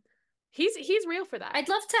 Um he's real for that. I'd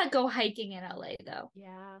love to go hiking in LA though,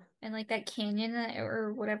 Yeah. and like that canyon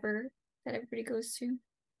or whatever that everybody goes to.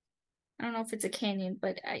 I don't know if it's a canyon,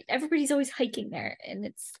 but everybody's always hiking there, and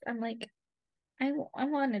it's I'm like I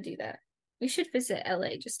want to do that. We should visit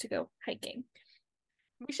LA just to go hiking.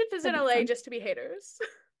 We should visit That'd be LA fun. just to be haters.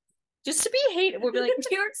 Just to be hated. We'll be like,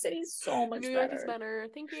 New York City's so New much York is better. better.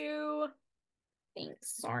 Thank you.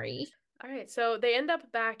 Thanks. Sorry. All right, so they end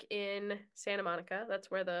up back in Santa Monica.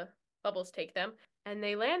 That's where the bubbles take them. And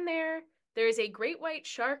they land there. There is a great white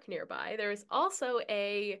shark nearby. There is also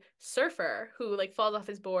a surfer who like falls off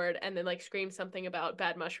his board and then like screams something about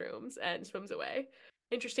bad mushrooms and swims away.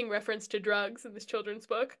 Interesting reference to drugs in this children's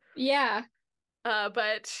book. Yeah.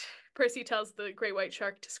 But Percy tells the great white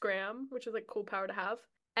shark to scram, which is like a cool power to have.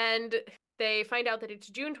 And they find out that it's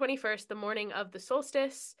June 21st, the morning of the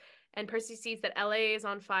solstice, and Percy sees that LA is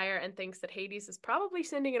on fire and thinks that Hades is probably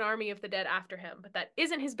sending an army of the dead after him, but that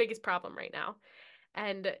isn't his biggest problem right now.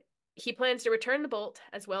 And he plans to return the bolt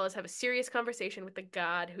as well as have a serious conversation with the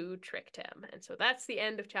god who tricked him. And so that's the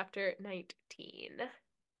end of chapter 19.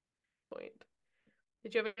 Point.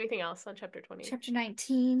 Did you have anything else on chapter 20? Chapter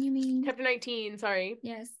 19, you mean? Chapter 19, sorry.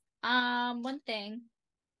 Yes. One thing.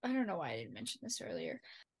 I don't know why I didn't mention this earlier.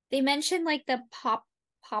 They mentioned like the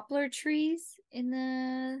poplar trees in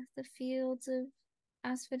the fields of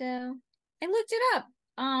Asphodel. I looked it up.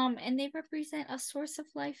 And they represent a source of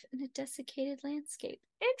life in a desiccated landscape.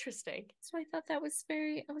 Interesting. So I thought that was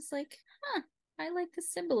I was like, huh, I like the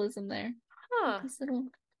symbolism there. Huh. Like these little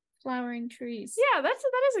flowering trees. Yeah, that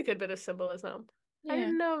is a good bit of symbolism. Yeah. I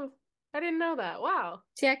didn't know that. Wow.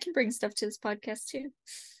 See, I can bring stuff to this podcast too.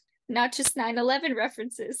 Not just 9/11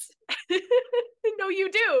 references. No,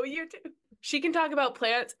 you do. You do. She can talk about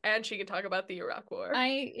plants and she can talk about the Iraq War.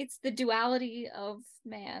 It's the duality of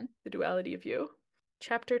man. The duality of you.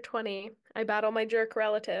 Chapter 20. I battle my jerk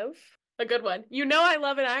relative. A good one. You know I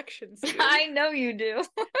love an action scene. I know you do.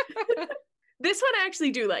 This one I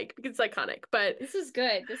actually do like because it's iconic, but this is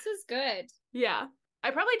good. This is good. Yeah. I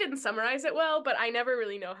probably didn't summarize it well, but I never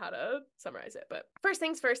really know how to summarize it. But first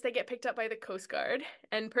things first, they get picked up by the Coast Guard,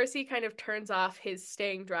 and Percy kind of turns off his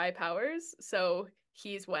staying dry powers, so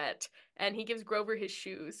he's wet, and he gives Grover his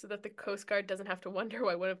shoes so that the Coast Guard doesn't have to wonder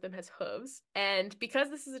why one of them has hooves. And because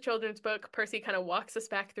this is a children's book, Percy kind of walks us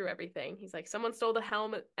back through everything. He's like, someone stole the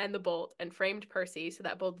helm and the bolt and framed Percy so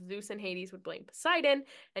that both Zeus and Hades would blame Poseidon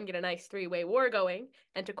and get a nice three-way war going.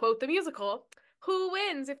 And to quote the musical, who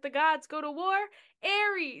wins if the gods go to war?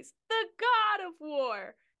 Ares, the god of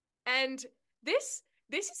war. And this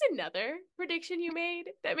is another prediction you made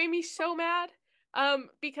that made me so mad.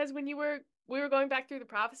 Because when we were going back through the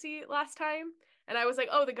prophecy last time, and I was like,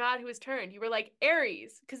 oh, the god who has turned. You were like,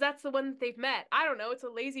 Ares, because that's the one that they've met. I don't know, it's a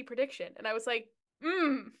lazy prediction. And I was like,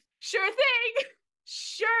 sure thing.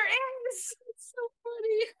 Sure is. It's so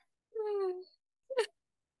funny.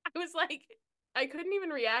 I was like, I couldn't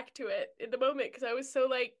even react to it in the moment because I was so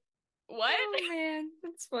like, what? Oh man,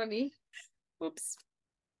 that's funny. Whoops.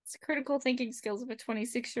 It's critical thinking skills of a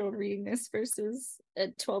 26-year-old reading this versus a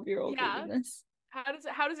 12-year-old reading this.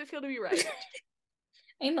 How does it feel to be right?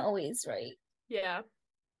 I'm always right. Yeah.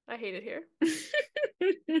 I hate it here.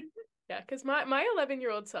 Yeah, because my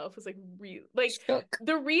 11-year-old self was like shook.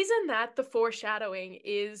 The reason that the foreshadowing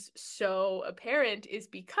is so apparent is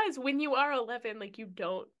because when you are 11, like you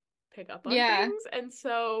don't pick up on things, and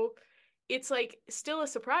so it's like still a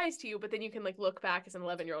surprise to you, but then you can like look back as an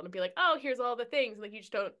 11-year-old and be like, oh, here's all the things, and like you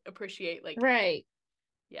just don't appreciate like right.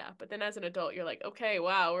 Yeah, but then as an adult you're like, okay,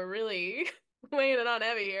 wow, we're really laying it on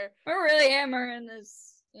heavy here. We're really hammering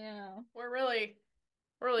this, we're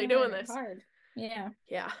really doing this hard. Yeah.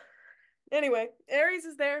 Anyway, Ares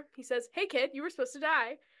is there. He says, hey kid, you were supposed to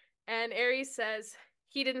die. And Ares says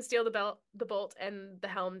he didn't steal the bolt and the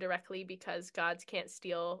helm directly because gods can't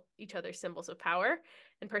steal each other's symbols of power.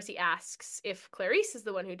 And Percy asks if Clarice is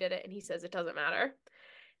the one who did it, and he says it doesn't matter.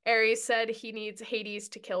 Ares said he needs Hades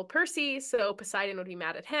to kill Percy, so Poseidon would be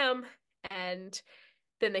mad at him, and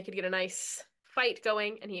then they could get a nice fight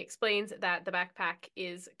going. And he explains that the backpack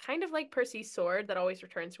is kind of like Percy's sword that always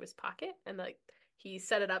returns to his pocket, and like he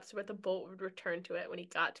set it up so that the bolt would return to it when he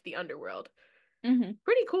got to the underworld. Mm-hmm.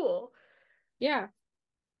 Pretty cool. Yeah.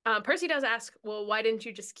 Percy does ask, well, why didn't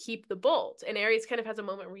you just keep the bolt? And Ares kind of has a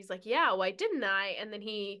moment where he's like, yeah, why didn't I? And then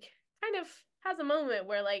he kind of has a moment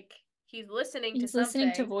where like he's listening to something. He's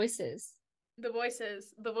listening to voices. The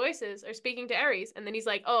voices are speaking to Ares, and then he's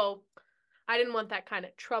like, oh, I didn't want that kind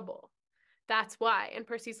of trouble. That's why. And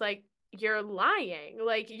Percy's like, you're lying.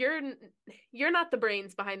 Like you're not the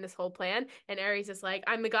brains behind this whole plan. And Ares is like,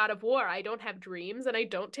 I'm the god of war. I don't have dreams and I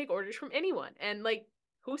don't take orders from anyone. And like,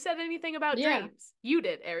 who said anything about dreams? You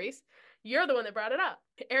did, Ares. You're the one that brought it up.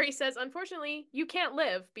 Ares says, unfortunately, you can't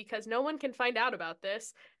live because no one can find out about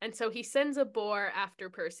this. And so he sends a boar after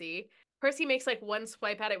Percy. Percy makes like one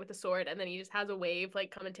swipe at it with the sword, and then he just has a wave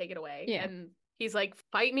like come and take it away. Yeah. And he's like,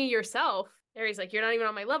 fight me yourself. Ares like, you're not even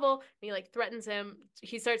on my level. And he like threatens him.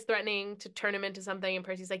 He starts threatening to turn him into something. And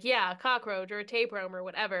Percy's like, yeah, a cockroach or a tapeworm or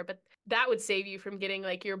whatever. But that would save you from getting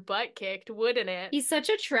like your butt kicked, wouldn't it? He's such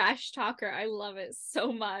a trash talker. I love it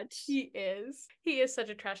so much. He is. He is such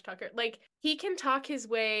a trash talker. Like, he can talk his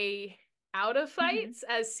way out of Mm-hmm. fights,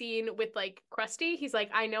 as seen with like Krusty. He's like,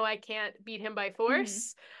 I know I can't beat him by Mm-hmm.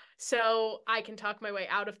 force. So I can talk my way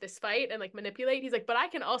out of this fight and like manipulate. He's like, but I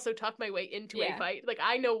can also talk my way into a Yeah. fight. Like,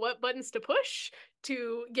 I know what buttons to push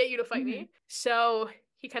to get you to fight Mm-hmm. me. So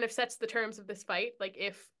he kind of sets the terms of this fight. Like,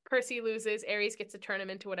 if Percy loses, Ares gets to turn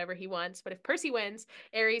him into whatever he wants. But if Percy wins,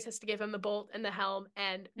 Ares has to give him the bolt and the helm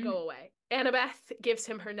and Mm-hmm. go away. Annabeth gives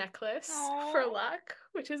him her necklace for Oh. luck,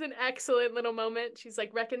 which is an excellent little moment. She's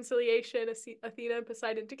like, reconciliation, Athena and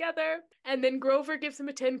Poseidon together. And then Grover gives him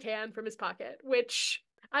a tin can from his pocket, which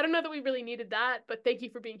I don't know that we really needed that, but thank you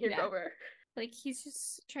for being here, Yeah. Grover. Like he's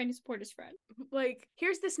just trying to support his friend. Like,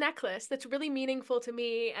 here's this necklace that's really meaningful to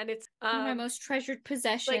me, and it's One of my most treasured like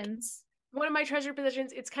possessions. one of my treasured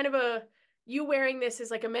possessions. It's kind of a, you wearing this is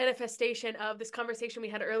like a manifestation of this conversation we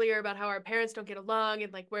had earlier about how our parents don't get along,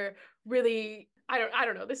 and like we're really, I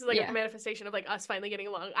don't know. This is like a Yeah. manifestation of like us finally getting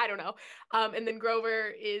along. I don't know. And then Grover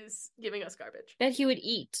is giving us garbage. That he would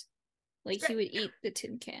eat. It's Like he great. would eat the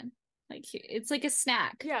tin can. Like it's like a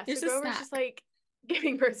snack. Yeah, so There's a Grover's just snack. like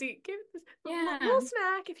giving Percy, give this Yeah. little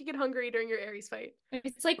snack if you get hungry during your Ares fight.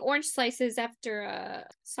 It's like orange slices after a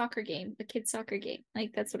soccer game, a kid's soccer game.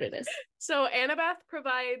 Like that's what it is. So Annabeth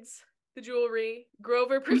provides the jewelry.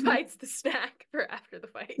 Grover Mm-hmm. provides the snack for after the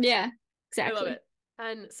fight. Yeah, I love exactly. it.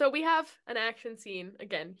 And so we have an action scene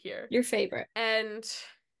again here. Your favorite. And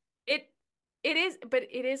it it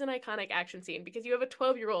is an iconic action scene because you have a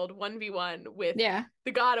 12-year-old 1v1 with Yeah.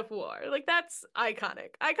 the god of war. Like, that's iconic.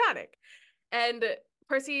 Iconic. And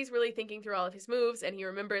Percy's really thinking through all of his moves, and he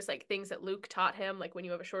remembers like things that Luke taught him, like when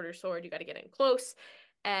you have a shorter sword, you got to get in close.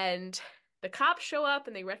 And the cops show up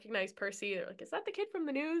and they recognize Percy. They're like, "Is that the kid from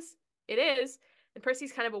the news?" It is. And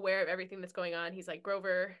Percy's kind of aware of everything that's going on. He's like,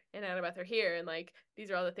 Grover and Annabeth are here, and like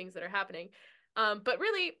these are all the things that are happening. But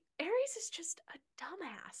really, Ares is just a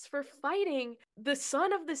dumbass for fighting the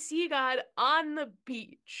son of the sea god on the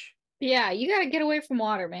beach. Yeah, you gotta get away from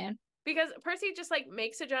water, man. Because Percy just like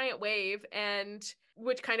makes a giant wave, and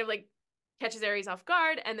which kind of like catches Ares off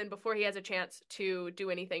guard, and then before he has a chance to do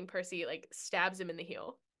anything, Percy like stabs him in the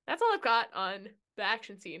heel. That's all I've got on the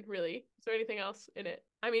action scene, really. Is there anything else in it?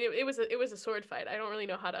 I mean, it was a sword fight. I don't really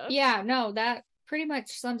know how to. Yeah, no, that pretty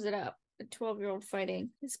much sums it up. A 12-year-old fighting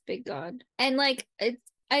this big god. And like it's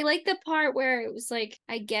I like the part where it was like,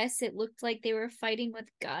 I guess it looked like they were fighting with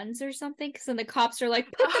guns or something. Cause then the cops are like,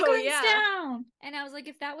 put the Oh guns yeah. down. And I was like,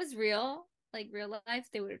 if that was real, like real life,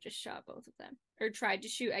 they would have just shot both of them. Or tried to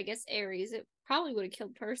shoot, I guess, Ares. It probably would have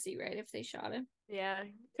killed Percy, right? If they shot him. Yeah,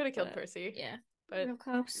 could have killed But Percy, yeah. but Real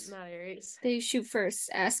cops. not Ares. They shoot first,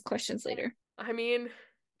 ask questions later. I mean,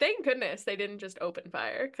 thank goodness they didn't just open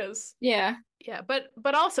fire, because Yeah. yeah, but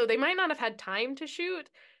also they might not have had time to shoot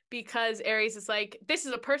because Ares is like, this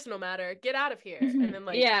is a personal matter, get out of here, and then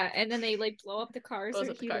like Yeah. And then they like blow up the cars, blows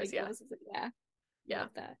or up the he cars. like Yeah, goes, yeah. yeah. Love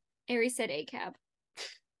that. Ares said a cab.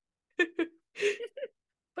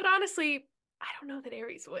 But honestly, I don't know that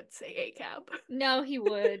Ares would say ACAB. No, he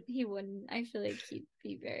would. He wouldn't. I feel like he'd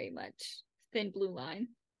be very much thin blue line.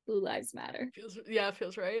 Blue lives matter.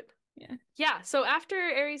 Feels right. Yeah. Yeah, so after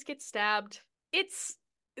Ares gets stabbed, it's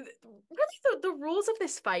really the rules of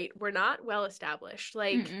this fight were not well established.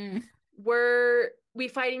 Like, Mm-mm. were we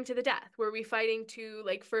fighting to the death? Were we fighting to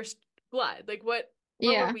like first blood? Like, what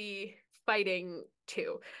were Yeah. we fighting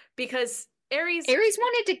to? Because Ares, Ares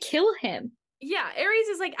wanted to kill him. yeah, Ares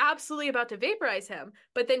is like absolutely about to vaporize him,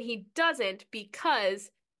 but then he doesn't because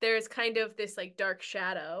there's kind of this like dark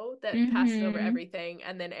shadow that passes over Mm-hmm. everything,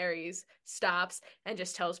 and then Ares stops and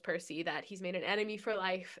just tells Percy that he's made an enemy for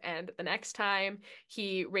life, and the next time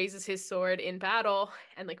he raises his sword in battle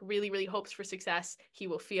and like really really hopes for success, he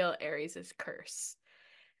will feel Ares's curse.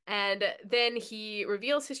 And then he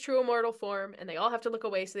reveals his true immortal form, and they all have to look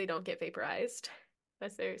away so they don't get vaporized.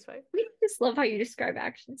 That's Ares' fight. I just love how you describe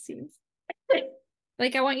action scenes.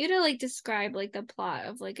 Like I want you to like describe like the plot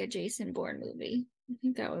of like a Jason Bourne movie. I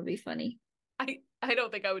think that would be funny. I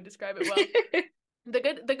don't think I would describe it well. The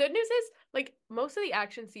good news is like most of the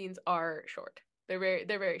action scenes are short. They're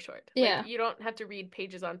very short. Like, Yeah. you don't have to read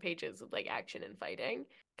pages on pages of like action and fighting,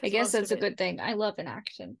 I because guess most that's of a it, good thing. I love an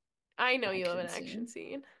I know you love an action action scene.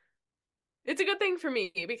 scene. It's a good thing for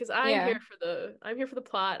me because Yeah. I'm here for the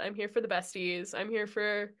plot. I'm here for the besties. I'm here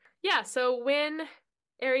for, yeah. So when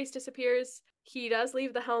Ares disappears, he does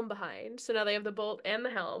leave the helm behind. So now they have the bolt and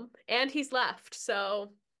the helm, and he's left.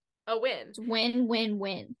 So a win. It's win, win,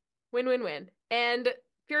 win. Win, win, win. And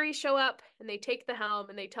Furies show up and they take the helm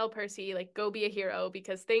and they tell Percy, like, go be a hero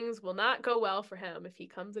because things will not go well for him if he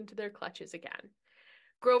comes into their clutches again.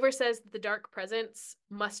 Grover says that the dark presence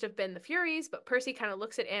must have been the Furies, but Percy kind of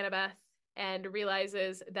looks at Annabeth and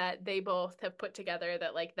realizes that they both have put together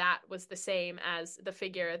that, like, that was the same as the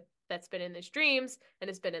figure that's been in his dreams and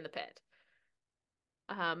has been in the pit.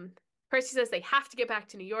 Percy says they have to get back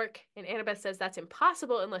to New York, and Annabeth says that's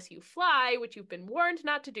impossible unless you fly, which you've been warned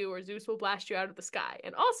not to do, or Zeus will blast you out of the sky.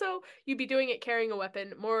 And also, you'd be doing it carrying a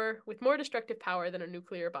weapon with more destructive power than a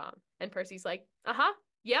nuclear bomb. And Percy's like,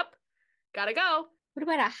 yep, gotta go. What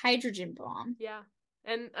about a hydrogen bomb? Yeah.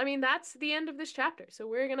 And I mean, that's the end of this chapter. So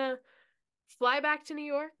we're gonna fly back to New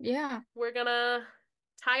York. Yeah. We're gonna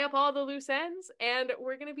tie up all the loose ends, and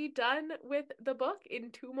we're gonna be done with the book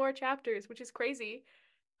in 2 more chapters, which is crazy.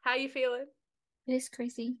 How you feeling? It is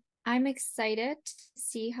crazy. I'm excited to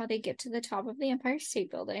see how they get to the top of the Empire State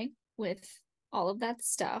Building with all of that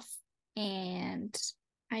stuff. And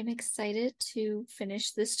I'm excited to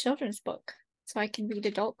finish this children's book so I can read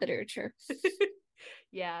adult literature.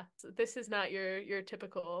 Yeah, so this is not your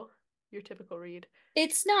typical read.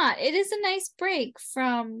 It's not. It is a nice break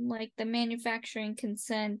from like the manufacturing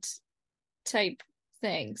consent type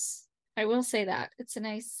things. I will say that. It's a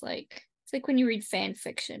nice it's like when you read fan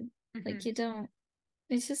fiction. Mm-hmm. Like you don't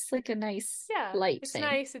it's just like a nice light it's thing.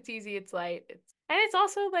 Nice, it's easy, it's light. And it's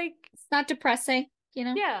also like it's not depressing, you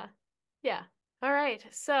know? Yeah. Yeah. All right.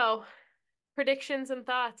 So, predictions and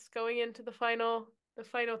thoughts going into the final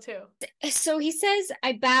 2. So he says,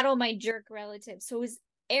 I battle my jerk relative. So is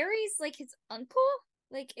Ares like his uncle?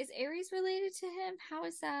 Like, is Ares related to him? How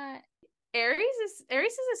is that? Ares is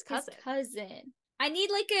his cousin. His cousin. I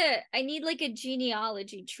need like a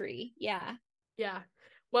genealogy tree. Yeah. Yeah.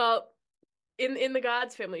 Well, in the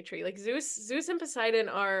gods family tree, like Zeus and Poseidon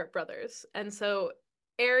are brothers. And so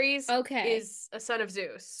Ares is a son of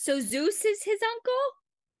Zeus. So Zeus is his uncle?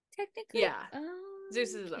 Technically? Yeah. Zeus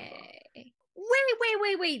is his uncle.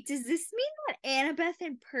 Wait. Does this mean that Annabeth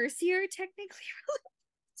and Percy are technically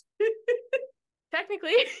related?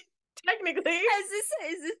 Technically. Is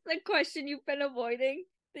this the question you've been avoiding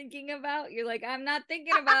thinking about? You're like, I'm not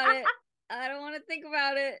thinking about it. I don't want to think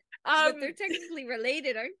about it. But they're technically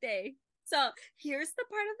related, aren't they? So here's the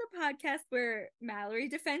part of the podcast where Mallory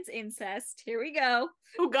defends incest. Here we go.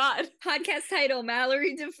 Oh God. Podcast title,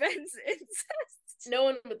 Mallory defends incest. No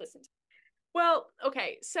one would listen to it. Well,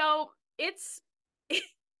 okay, so it's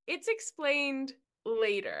explained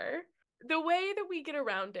later. The way that we get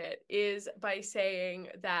around it is by saying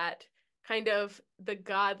that kind of the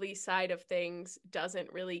godly side of things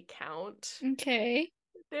doesn't really count. Okay.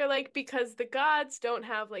 They're like, because the gods don't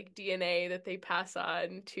have like DNA that they pass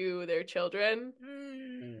on to their children.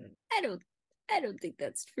 I don't think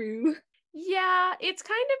that's true. Yeah, it's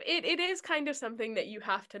kind of it is kind of something that you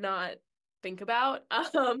have to not think about.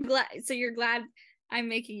 So you're glad I'm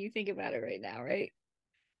making you think about it right now, right?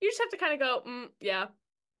 You just have to kind of go,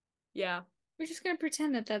 yeah. We're just gonna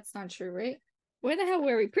pretend that that's not true, right? Where the hell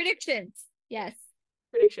were we? Predictions. Yes.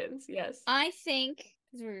 Predictions. Yes. I think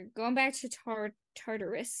because we're going back to tartar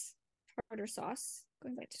sauce.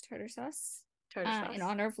 Going back to tartar sauce. In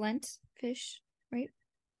honor of Lent fish, right?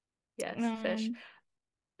 Yes, fish.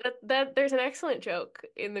 That there's an excellent joke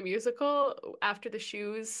in the musical after the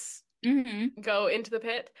shoes go into the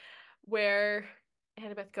pit where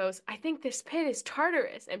Annabeth goes, I think this pit is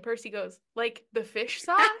Tartarus. And Percy goes, like the fish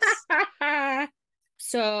sauce?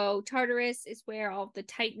 So Tartarus is where all the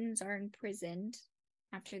Titans are imprisoned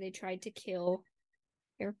after they tried to kill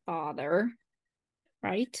their father.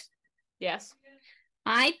 Right? Yes.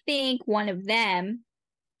 I think one of them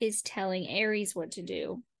is telling Ares what to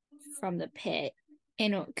do from the pit.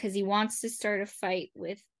 And because he wants to start a fight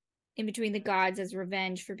in between the gods as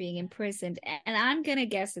revenge for being imprisoned. And I'm going to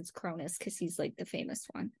guess it's Cronus because he's like the famous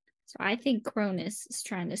one. So I think Cronus is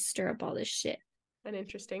trying to stir up all this shit. An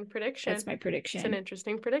interesting prediction. That's my prediction. It's an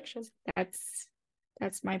interesting prediction.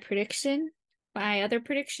 That's my prediction. My other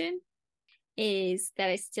prediction is that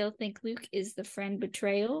I still think Luke is the friend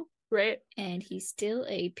betrayal. Right. And he's still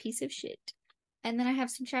a piece of shit. And then I have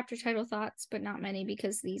some chapter title thoughts, but not many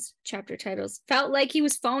because these chapter titles felt like he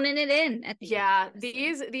was phoning it in at the end.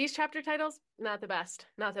 These chapter titles, not the best.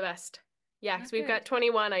 Yeah, because we've got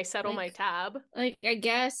 21. I settle my tab. Like, I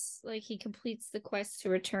guess, like, he completes the quest to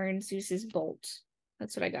return Zeus's bolt.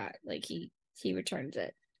 That's what I got. Like, he returns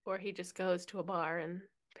it. Or he just goes to a bar and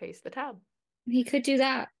pays the tab. He could do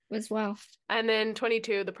that as well. And then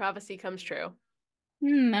 22, the prophecy comes true.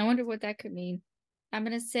 I wonder what that could mean. I'm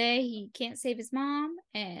going to say he can't save his mom,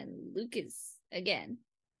 and Luke is, again,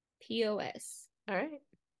 POS. All right.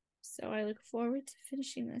 So I look forward to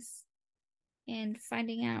finishing this and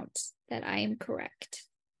finding out that I am correct,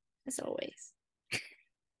 as always.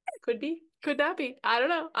 Could be. Could not be. I don't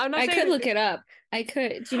know. I'm not I saying could look anything. it up. I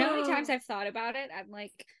could. Do you know how many times I've thought about it? I'm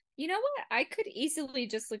like, you know what? I could easily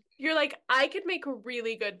just look. You're like, I could make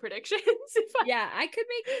really good predictions if I. Yeah, I could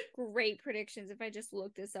make great predictions if I just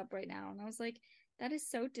looked this up right now. And I was like, that is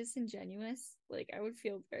so disingenuous. Like, I would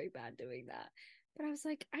feel very bad doing that. But I was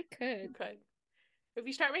like, I could. You could. If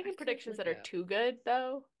you start making I could predictions look that are it up. too good,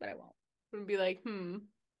 though, But I won't. I'm gonna be like,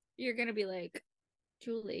 You're gonna be like,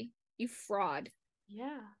 Julie, you fraud.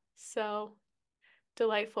 Yeah. So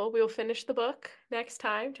delightful. We will finish the book next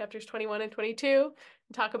time, chapters 21 and 22, and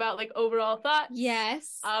talk about like overall thoughts.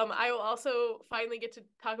 Yes. I will also finally get to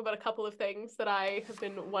talk about a couple of things that I have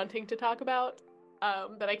been wanting to talk about,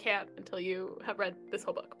 that I can't until you have read this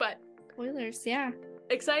whole book. But spoilers, yeah.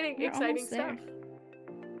 Exciting We're stuff.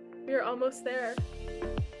 We're almost there.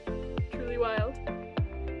 Truly wild.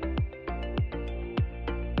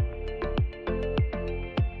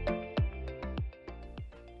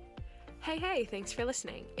 Hey, thanks for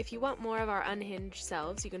listening. If you want more of our unhinged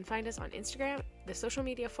selves, you can find us on Instagram, the social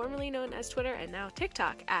media formerly known as Twitter, and now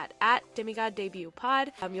TikTok at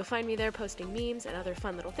 @DemigodDebutPod. You'll find me there posting memes and other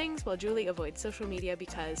fun little things while Julie avoids social media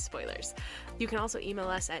because spoilers. You can also email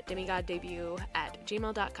us at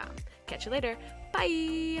demigoddebut@gmail.com. Catch you later.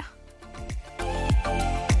 Bye!